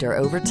softer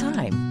over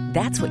time.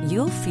 That's what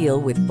you'll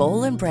feel with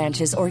Boll &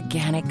 Branch's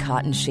organic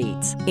cotton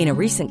sheets. In a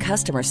recent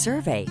customer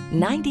survey,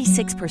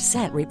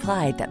 96%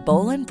 replied that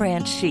Boll &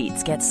 Branch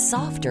sheets get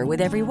softer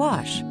with every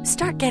wash.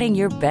 Start getting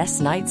your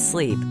best night's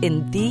sleep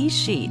in these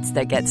sheets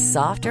that get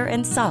softer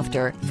and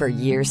softer for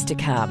years to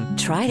come.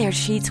 Try their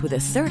sheets with a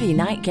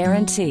 30-night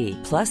guarantee.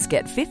 Plus,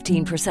 get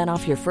 15%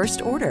 off your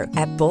first order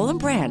at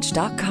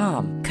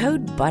bollandbranch.com.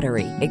 Code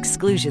BUTTERY.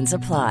 Exclusions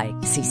apply.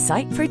 See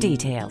site for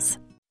details.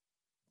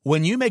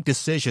 When you make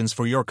decisions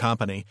for your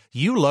company,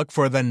 you look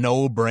for the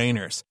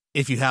no-brainers.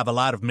 If you have a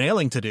lot of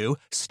mailing to do,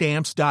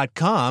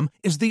 Stamps.com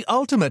is the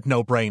ultimate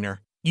no-brainer.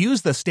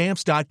 Use the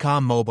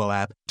Stamps.com mobile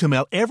app to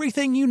mail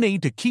everything you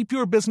need to keep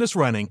your business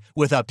running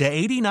with up to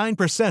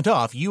 89%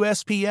 off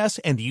USPS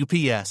and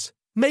UPS.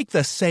 Make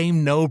the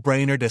same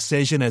no-brainer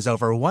decision as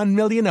over 1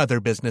 million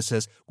other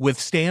businesses with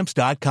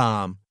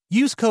Stamps.com.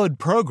 Use code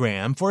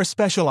PROGRAM for a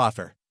special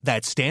offer.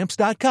 That's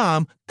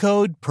Stamps.com,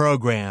 code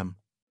PROGRAM.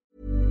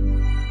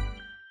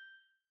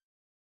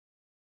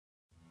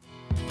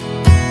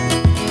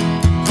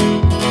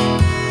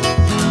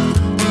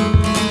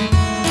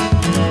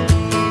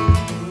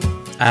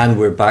 And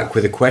we're back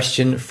with a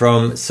question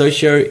from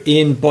Socio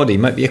Ian Body.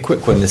 Might be a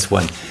quick one, this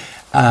one.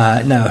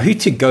 Now, who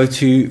to go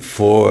to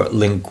for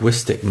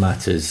linguistic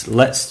matters?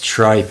 Let's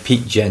try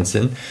Pete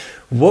Jensen.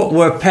 What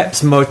were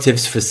Pep's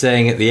motives for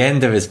saying at the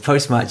end of his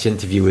post-match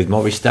interview with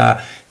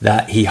Movistar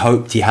that he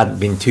hoped he hadn't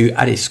been too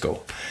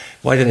arisco?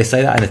 Why did I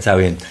say that in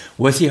Italian?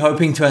 Was he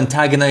hoping to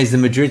antagonise the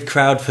Madrid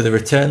crowd for the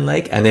return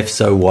leg? And if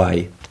so,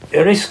 why?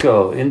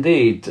 Arisco,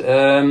 indeed.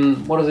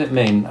 What does it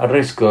mean?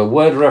 Arisco,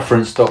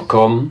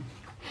 wordreference.com.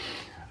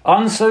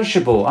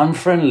 Unsociable,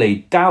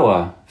 unfriendly,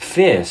 dour,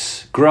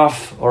 fierce,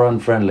 gruff, or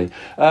unfriendly.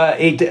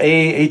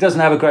 He doesn't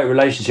have a great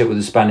relationship with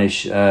the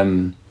Spanish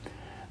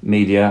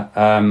media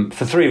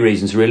for three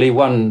reasons, really.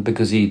 One,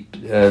 because he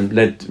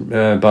led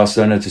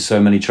Barcelona to so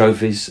many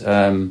trophies.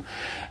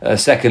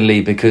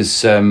 Secondly,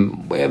 because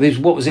what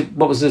was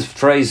the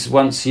phrase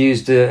once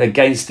used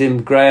against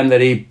him, Graham, that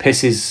he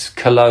pisses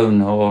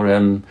cologne,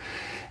 or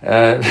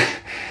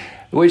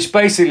which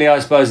basically, I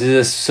suppose,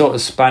 is a sort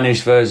of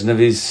Spanish version of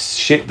his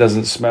shit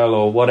doesn't smell,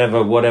 or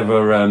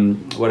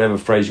whatever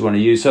phrase you want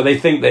to use. So they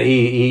think that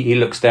he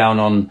looks down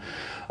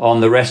on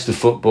the rest of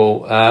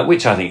football,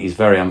 which I think is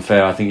very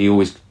unfair. I think he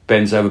always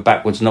bends over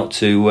backwards not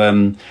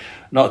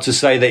to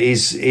say that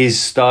his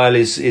style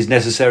is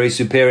necessarily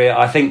superior.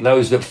 I think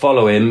those that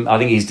follow him, I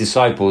think his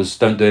disciples,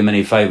 don't do him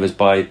any favours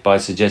by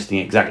suggesting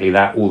exactly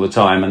that all the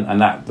time, and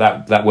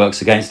that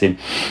works against him.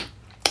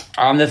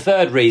 The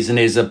third reason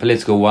is a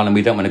political one, and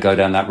we don't want to go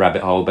down that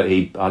rabbit hole, but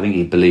I think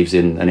he believes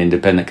in an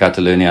independent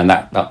Catalonia, and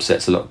that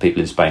upsets a lot of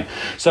people in Spain.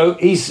 So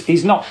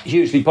he's not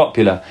hugely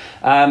popular,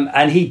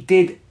 and he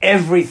did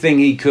everything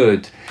he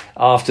could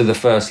after the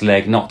first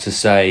leg not to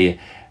say,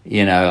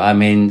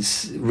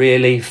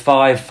 really,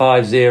 5-5-0,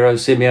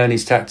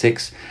 Simeone's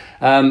tactics.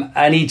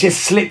 And he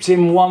just slipped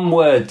in one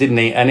word, didn't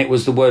he? And it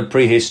was the word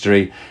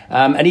prehistory.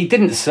 And he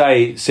didn't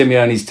say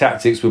Simeone's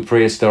tactics were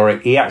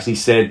prehistoric. He actually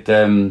said,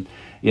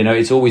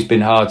 it's always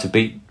been hard to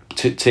beat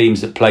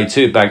teams that play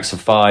two banks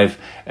of five.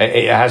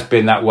 It has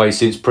been that way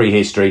since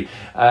prehistory.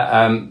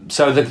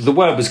 So the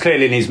word was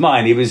clearly in his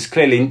mind. He was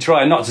clearly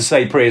trying not to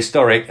say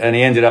prehistoric, and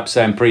he ended up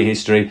saying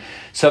prehistory.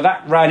 So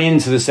that ran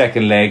into the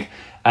second leg.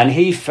 And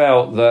he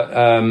felt that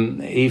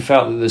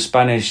the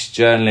Spanish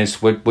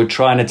journalists were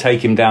trying to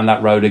take him down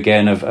that road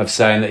again of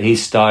saying that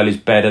his style is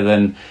better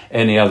than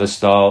any other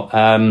style.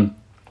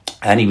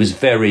 And he was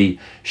very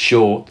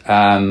short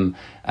and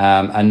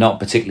not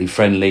particularly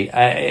friendly,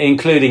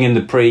 including in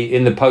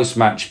the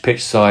post-match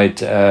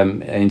pitch-side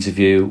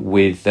interview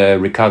with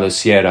Ricardo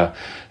Sierra,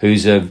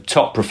 who's a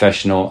top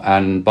professional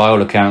and by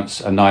all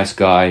accounts a nice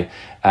guy.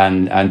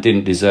 And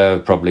didn't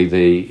deserve probably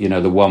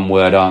the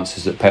one-word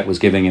answers that Pep was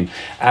giving him.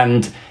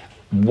 And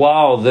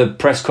while the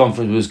press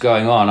conference was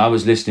going on, I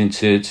was listening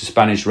to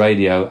Spanish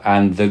radio,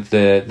 and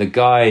the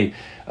guy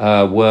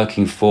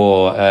working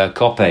for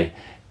COPE,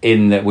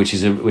 which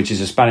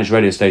is a Spanish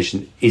radio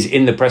station, is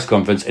in the press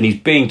conference, and he's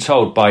being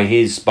told by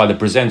the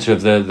presenter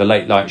of the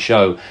late night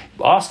show,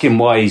 ask him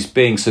why he's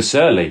being so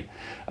surly.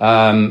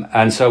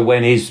 And so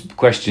when his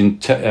question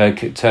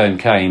turn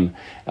came,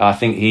 I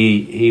think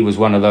he was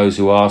one of those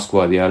who asked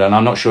Guardiola, and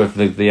I'm not sure if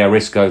the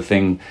Arisco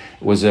thing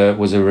was a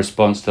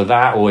response to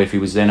that, or if he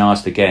was then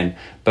asked again.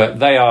 But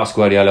they asked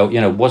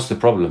Guardiola, what's the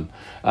problem?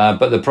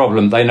 But the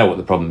problem, they know what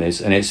the problem is,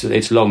 and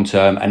it's long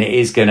term, and it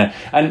is gonna,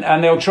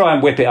 and they'll try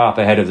and whip it up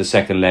ahead of the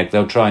second leg.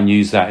 They'll try and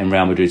use that in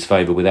Real Madrid's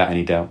favour without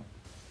any doubt.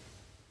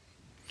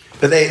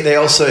 But they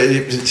also,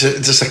 it's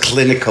just a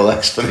clinical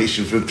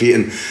explanation from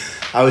Pete.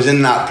 I was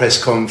in that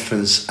press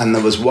conference, and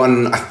there was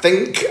one, I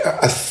think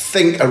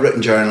a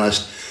written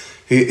journalist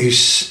who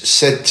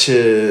said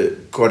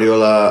to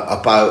Guardiola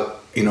about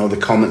the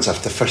comments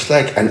after the first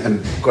leg,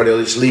 and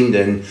Guardiola just leaned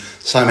in.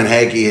 Simon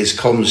Heggie, his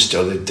comms,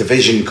 or the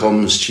division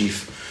comms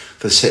chief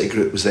for the City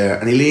Group, was there,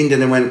 and he leaned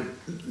in and went,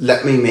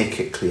 "Let me make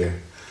it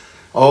clear.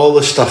 All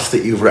the stuff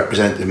that you've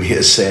represented me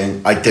as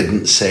saying, I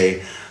didn't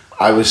say.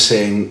 I was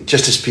saying,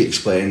 just as Pete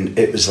explained,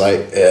 it was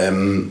like,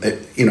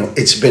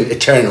 it's been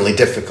eternally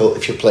difficult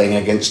if you're playing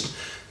against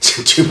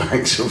two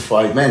banks of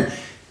five men.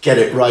 Get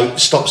it right.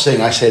 Stop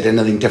saying I said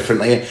anything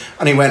differently."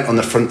 And he went on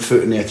the front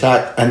foot in the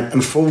attack.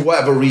 And for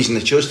whatever reason they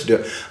chose to do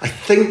it, I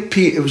think,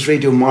 Pete, it was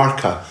Radio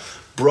Marca,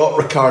 brought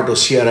Ricardo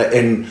Sierra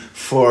in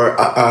for,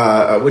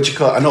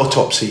 an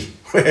autopsy,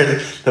 where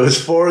there was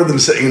four of them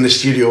sitting in the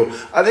studio,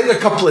 I think a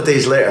couple of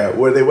days later,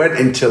 where they went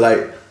into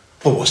like,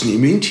 well, wasn't he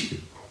mean to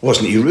you?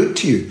 Wasn't he rude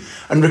to you?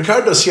 And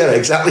Ricardo Sierra,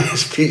 exactly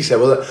as Pete said,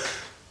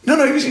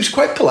 no, he was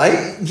quite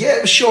polite. Yeah,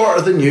 it was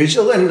shorter than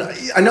usual, and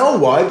I know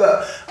why,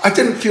 but I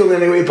didn't feel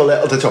in any way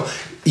belittled at all.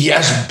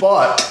 Yes,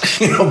 but,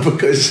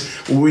 because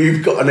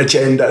we've got an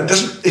agenda.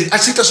 It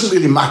actually doesn't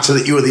really matter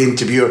that you are the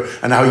interviewer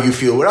and how you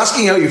feel. We're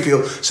asking how you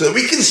feel so that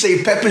we can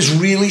say Pep is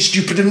really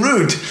stupid and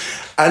rude.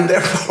 And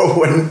therefore,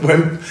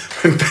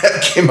 when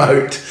Pep came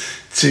out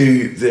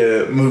to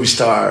the movie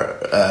star,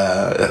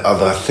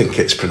 although I think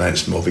it's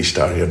pronounced movie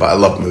star here, but I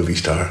love movie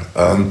star.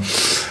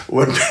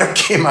 When Pep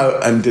came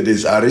out and did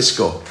his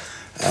Arisco,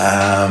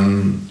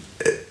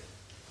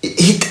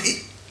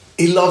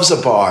 he loves a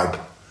barb.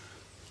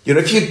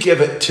 If you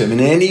give it to him in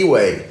any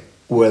way,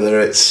 whether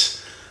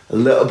it's a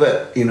little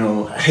bit,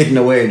 hidden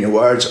away in your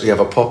words, or you have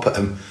a pop at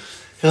him,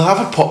 he'll have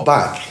a pop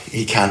back.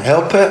 He can't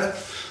help it.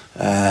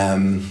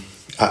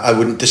 I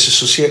wouldn't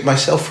disassociate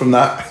myself from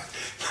that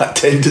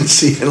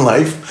tendency in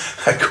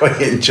life. I quite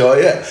enjoy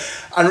it.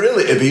 And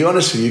really, to be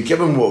honest with you,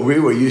 given what we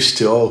were used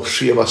to, all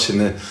three of us in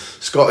the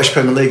Scottish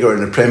Premier League or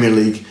in the Premier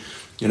League,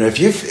 if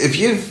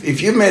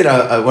you've made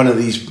one of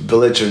these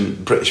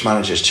belligerent British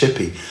managers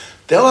chippy,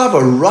 they'll have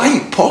a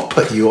right pop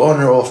at you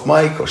on or off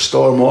mic or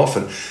storm off.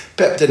 And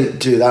Pep didn't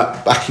do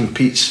that, backing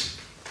Pete's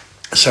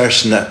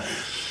assertion that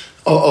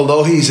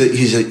although he's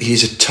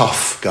a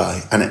tough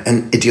guy and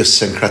an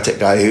idiosyncratic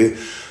guy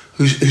who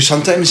who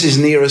sometimes his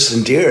nearest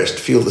and dearest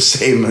feel the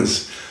same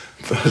as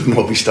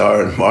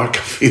Movistar and Mark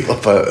feel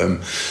about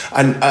him.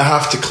 And I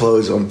have to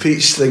close on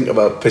Pete's thing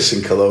about piss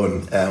and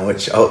cologne,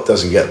 which I hope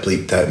doesn't get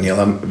bleeped out, Neil.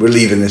 We're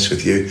leaving this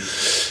with you.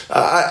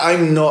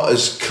 I'm not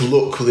as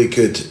colloquially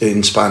good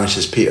in Spanish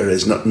as Peter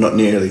is, not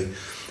nearly.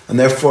 And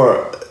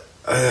therefore,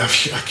 a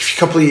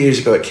couple of years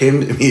ago, it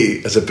came to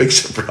me as a big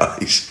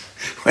surprise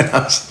when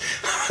I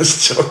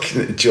was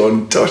talking to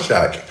John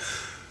Toshak,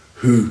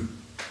 who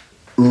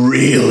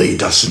really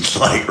doesn't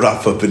like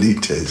Rafa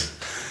Benitez.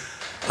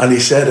 And he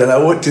said, and I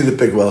won't do the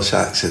big Welsh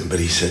accent, but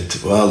he said,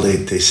 well,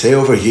 they say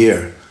over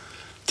here,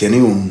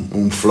 tiene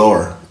un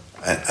flor.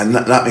 And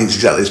that means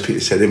exactly as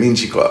Peter said. It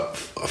means you've got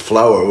a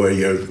flower where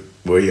your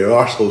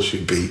arsehole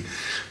should be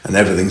and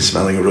everything's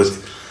smelling of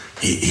rose.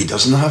 He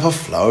doesn't have a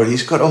flower,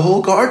 he's got a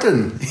whole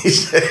garden, he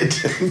said,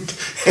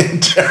 in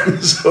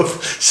terms of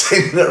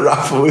saying that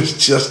Rafa was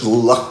just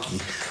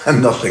lucky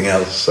and nothing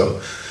else.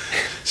 So,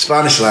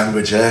 Spanish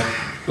language,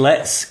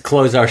 Let's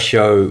close our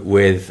show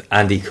with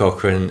Andy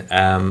Cochran,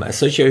 a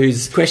socio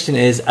whose question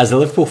is, as a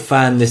Liverpool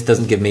fan, this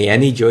doesn't give me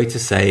any joy to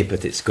say,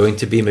 but it's going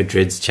to be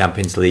Madrid's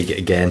Champions League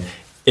again,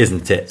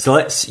 isn't it? So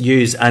let's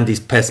use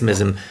Andy's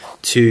pessimism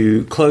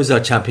to close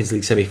our Champions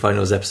League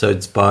semi-finals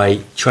episodes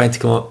by trying to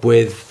come up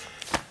with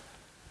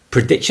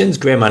predictions.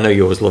 Graham, I know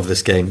you always love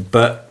this game,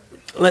 but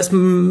let's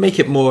make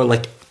it more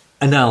like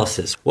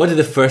analysis. What do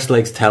the first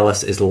legs tell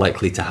us is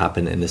likely to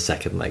happen in the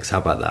second legs? How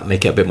about that?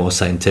 Make it a bit more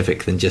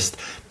scientific than just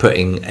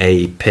putting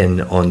a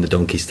pin on the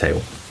donkey's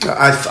tail.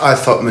 I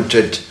thought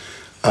Madrid,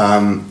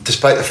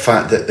 despite the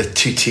fact that the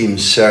two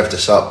teams served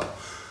us up,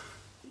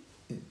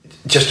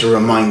 just a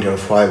reminder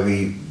of why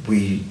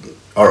we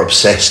are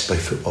obsessed by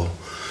football.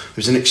 It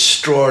was an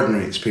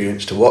extraordinary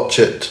experience to watch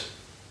it,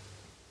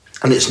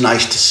 and it's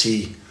nice to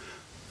see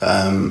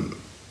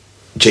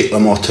Jake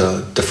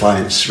LaMotta,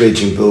 Defiance,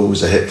 Raging Bull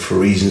was a hit for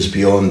reasons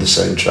beyond the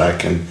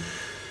soundtrack, and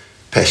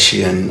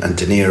Pesci and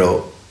De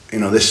Niro. You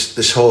know,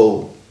 this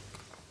whole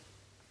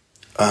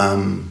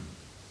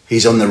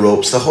he's on the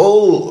ropes. The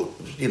whole,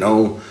 you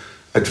know,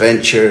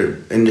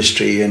 adventure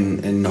industry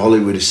in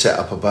Hollywood is set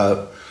up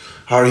about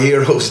our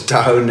hero's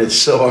down. It's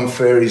so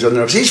unfair. He's on the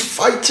ropes. He's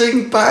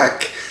fighting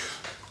back.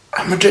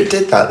 And Madrid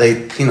did that.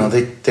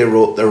 They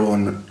wrote their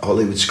own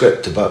Hollywood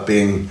script about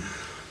being,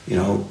 you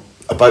know,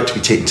 about to be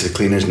taken to the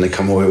cleaners, and they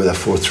come away with a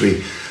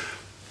 4-3.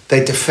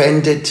 They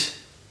defended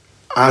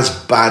as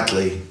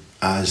badly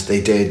as they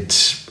did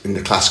in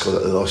the Clásico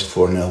that they lost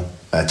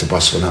 4-0 to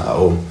Barcelona at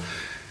home.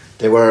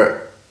 They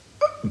were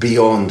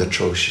beyond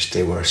atrocious.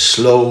 They were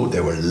slow, they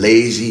were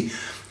lazy.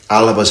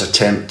 Alaba's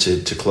attempt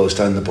to close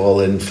down the ball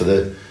in for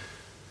the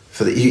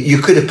you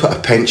could have put a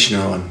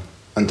pensioner on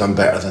and done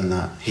better than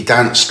that. He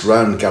danced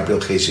round Gabriel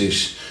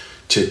Jesus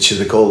to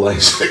the goal line.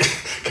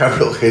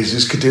 Gabriel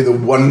Jesus could do the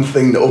one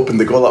thing that opened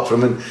the goal up for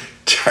him and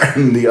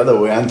turn the other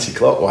way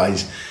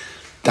anti-clockwise.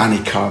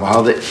 Danny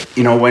Carvajal, that,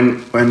 you know,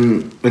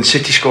 when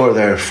City scored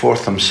their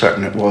fourth, I'm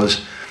certain it was,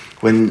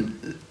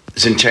 when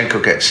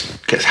Zinchenko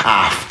gets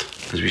halved,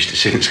 as we used to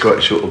say in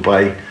Scottish football,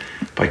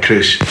 by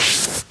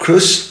Cruz.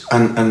 Cruz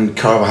and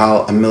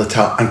Carvajal and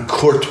Militao and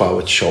Courtois,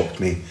 which shocked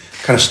me,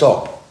 kind of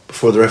stop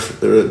before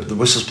the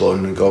whistle's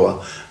blown and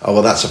go,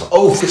 well that's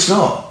if it's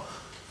not,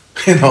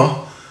 you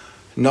know.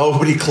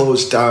 Nobody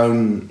closed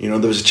down. You know,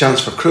 there was a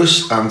chance for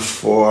Cruz and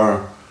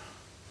for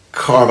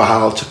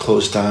Carvajal to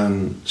close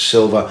down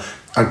Silva,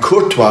 and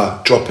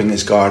Courtois dropping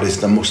his guard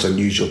is the most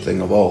unusual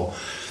thing of all.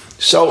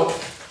 So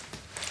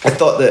I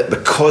thought that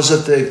because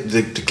of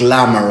the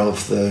glamour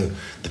of the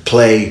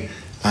play,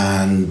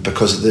 and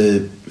because of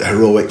the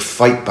heroic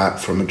fight back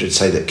from Madrid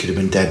side that could have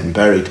been dead and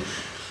buried,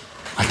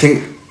 I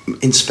think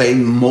in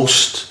Spain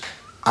most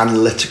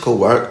analytical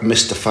work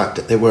missed the fact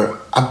that they were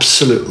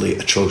absolutely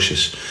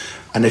atrocious.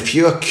 And if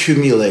you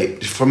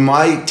accumulate, for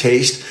my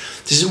taste,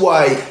 this is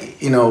why,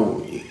 you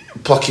know,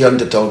 plucky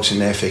underdogs in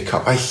the FA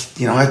Cup.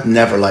 I've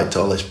never liked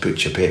all this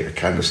butcher baker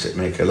candlestick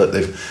maker. Look,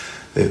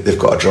 they've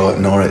got a draw at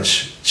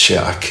Norwich. Shit,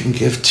 I couldn't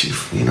give two,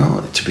 you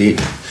know, to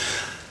beat.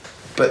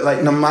 But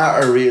like, no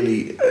matter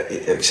really,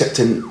 except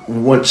in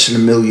once in a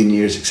million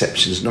years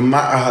exceptions, no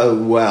matter how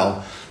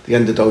well the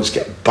underdogs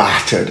get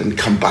battered and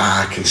come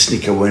back and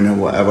sneak a win or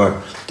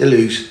whatever, they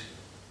lose.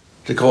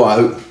 They go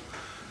out,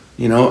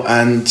 you know,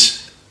 and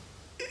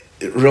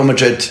Real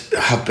Madrid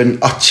have been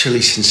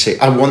utterly sincere.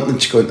 I want them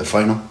to go into the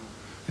final.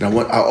 You know,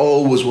 I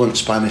always want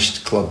Spanish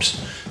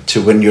clubs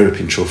to win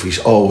European trophies,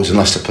 always,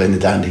 unless they're playing the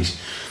dandies.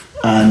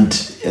 And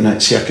I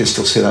can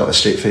still say that with a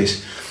straight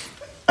face.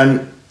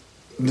 And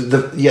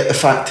yet the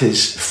fact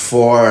is,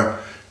 for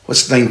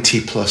what's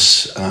 90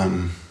 plus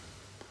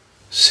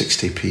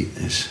 60, Pete,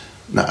 is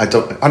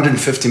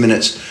 150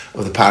 minutes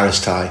of the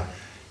Paris tie.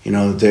 You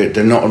know,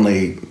 they're not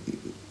only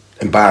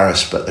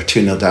embarrassed, but they're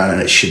 2-0 down,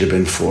 and it should have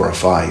been 4 or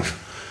 5.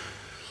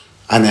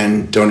 And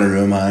then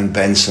Donnarumma and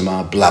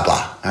Benzema, blah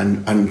blah,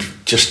 and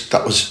just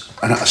that was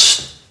an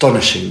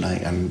astonishing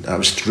night, and I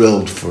was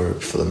thrilled for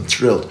them,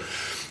 thrilled.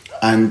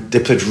 And they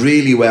played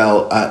really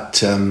well at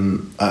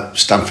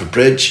Stamford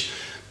Bridge.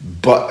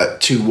 But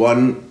at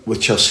 2-1,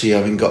 with Chelsea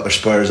having got their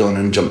spurs on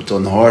and jumped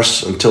on the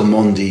horse, until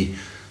Mondi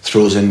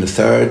throws in the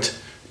third,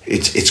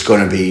 it's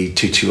going to be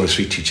 2-2 or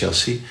 3-2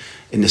 Chelsea.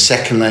 In the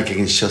second leg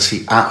against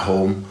Chelsea at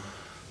home,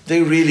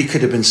 they really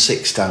could have been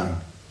 6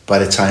 down by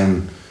the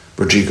time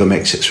Rodrigo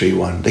makes it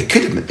 3-1. They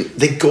could have been.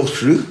 They go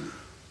through.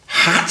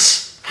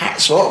 Hats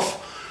off.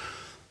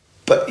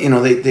 But,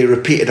 they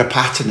repeated a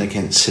pattern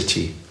against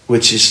City,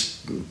 which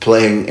is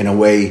playing in a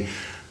way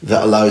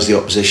that allows the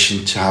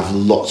opposition to have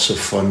lots of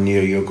fun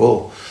near your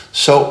goal.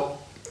 So,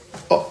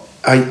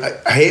 I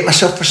hate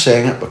myself for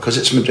saying it because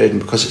it's Madrid and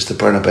because it's the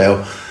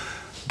Bernabeu,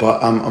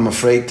 but I'm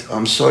afraid,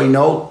 I'm sorry,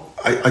 no,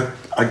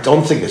 I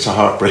don't think it's a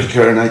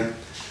heartbreaker, and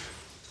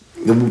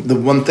the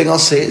one thing I'll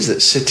say is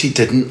that City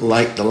didn't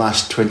like the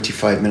last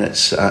 25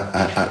 minutes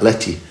at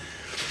Leti.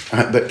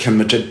 But can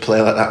Madrid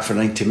play like that for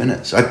 90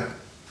 minutes?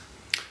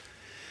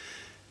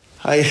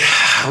 I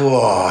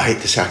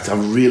hate this act.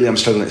 I'm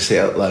struggling to say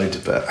it out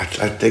loud, but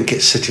I think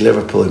it's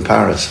City-Liverpool in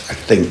Paris. I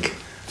think.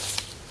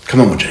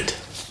 Come on, Madrid.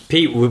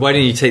 Pete, why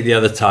don't you take the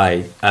other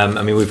tie?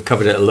 We've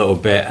covered it a little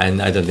bit,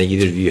 and I don't think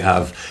either of you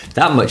have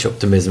that much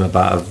optimism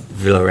about a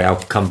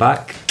Villarreal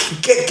comeback.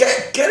 Get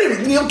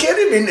him, Neil, get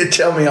him in to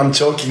tell me I'm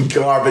talking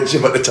garbage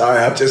about the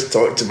tie I've just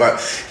talked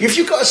about. If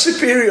you've got a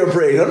superior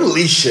brain,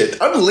 unleash it.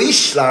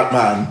 Unleash that,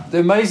 man. The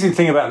amazing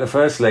thing about the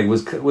first leg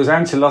was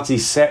Ancelotti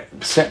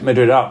set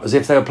Madrid up as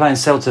if they were playing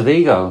Celta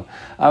Vigo.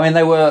 I mean,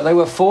 they were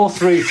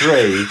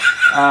 4-3-3,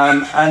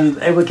 and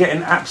they were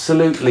getting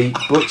absolutely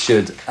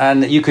butchered.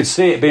 And you could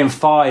see it being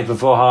 5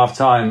 before half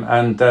time.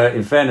 And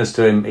in fairness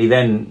to him, he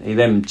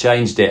then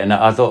changed it. And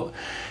I thought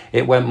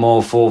it went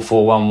more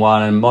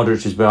 4-4-1-1, and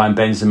Modric was behind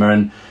Benzema,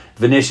 and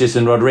Vinicius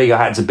and Rodrigo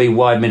had to be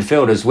wide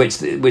midfielders,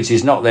 which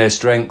is not their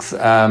strength.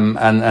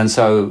 And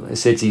so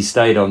City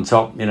stayed on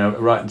top,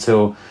 right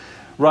until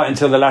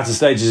the latter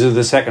stages of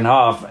the second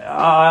half.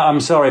 I'm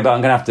sorry, but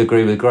I'm going to have to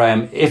agree with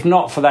Graham. If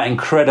not for that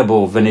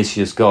incredible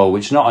Vinicius goal,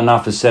 which not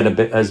enough has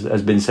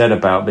been said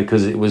about,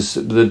 because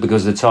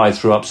the tie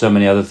threw up so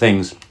many other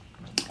things.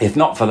 If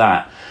not for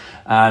that,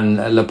 and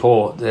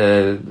Laporte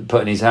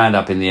putting his hand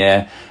up in the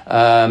air,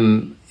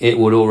 it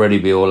would already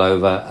be all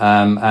over.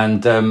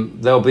 And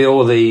there'll be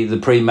all the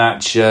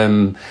pre-match,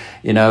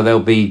 there'll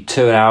be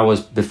 2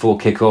 hours before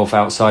kick-off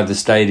outside the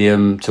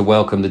stadium to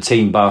welcome the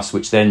team bus,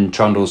 which then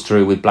trundles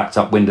through with blacked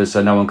up windows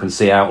so no one can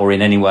see out or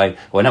in anyway,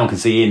 or no one can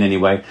see in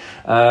anyway.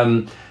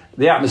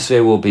 The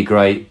atmosphere will be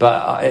great,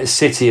 but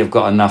City have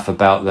got enough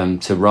about them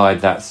to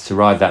ride that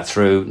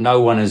through.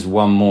 No one has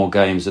won more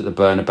games at the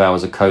Bernabeu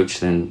as a coach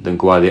than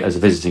Guardiola, as a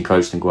visiting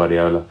coach than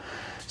Guardiola.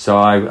 So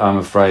I'm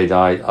afraid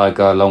I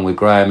go along with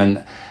Graham,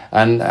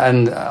 and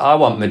I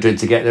want Madrid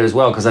to get there as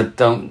well, because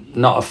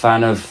not a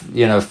fan of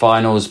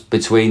finals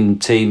between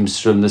teams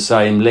from the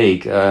same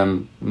league,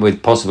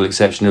 with possible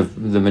exception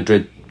of the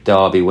Madrid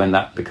derby when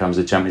that becomes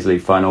a Champions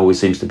League final. Always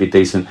seems to be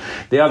decent.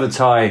 The other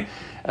tie,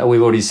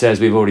 we've already said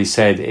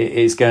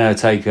it's going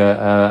to take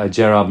a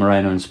Gerard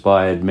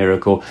Moreno-inspired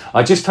miracle.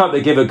 I just hope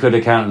they give a good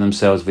account of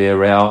themselves,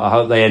 Villarreal. I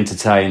hope they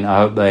entertain. I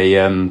hope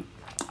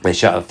they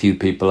shut a few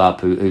people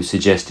up who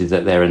suggested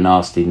that they're a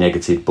nasty,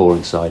 negative,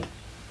 boring side.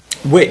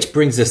 Which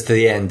brings us to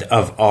the end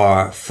of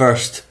our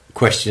first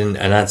question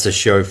and answer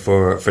show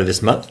for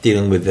this month,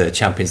 dealing with the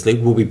Champions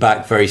League. We'll be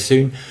back very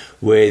soon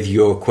with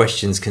your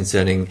questions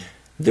concerning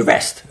the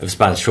rest of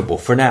Spanish football.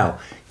 For now,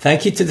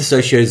 thank you to the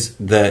socios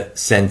that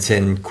sent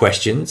in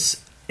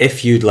questions.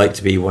 If you'd like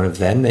to be one of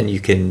them, then you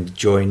can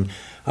join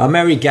our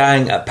merry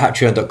gang at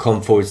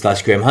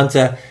patreon.com/Graham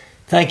Hunter.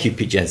 Thank you,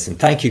 Pete Jensen.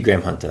 Thank you,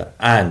 Graham Hunter.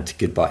 And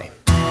goodbye.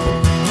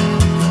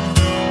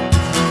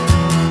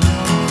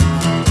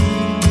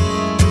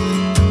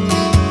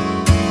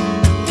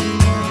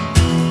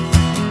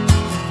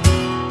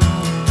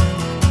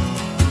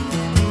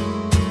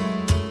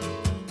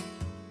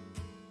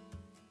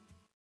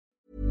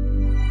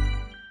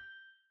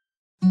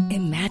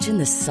 Imagine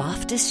the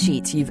softest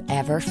sheets you've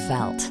ever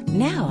felt.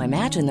 Now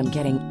imagine them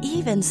getting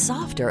even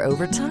softer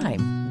over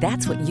time.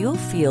 That's what you'll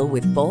feel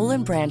with Boll &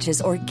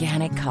 Branch's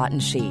organic cotton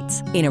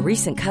sheets. In a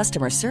recent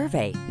customer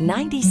survey,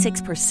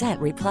 96%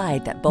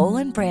 replied that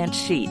Boll & Branch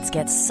sheets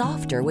get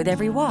softer with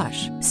every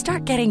wash.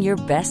 Start getting your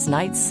best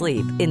night's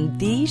sleep in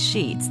these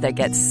sheets that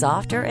get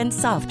softer and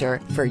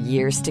softer for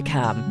years to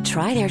come.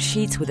 Try their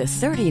sheets with a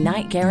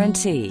 30-night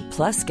guarantee.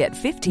 Plus, get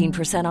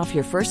 15% off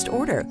your first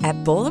order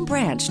at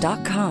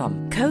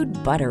bollandbranch.com. Code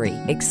BUTTERY.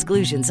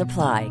 Exclusions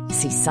apply.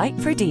 See site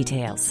for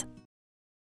details.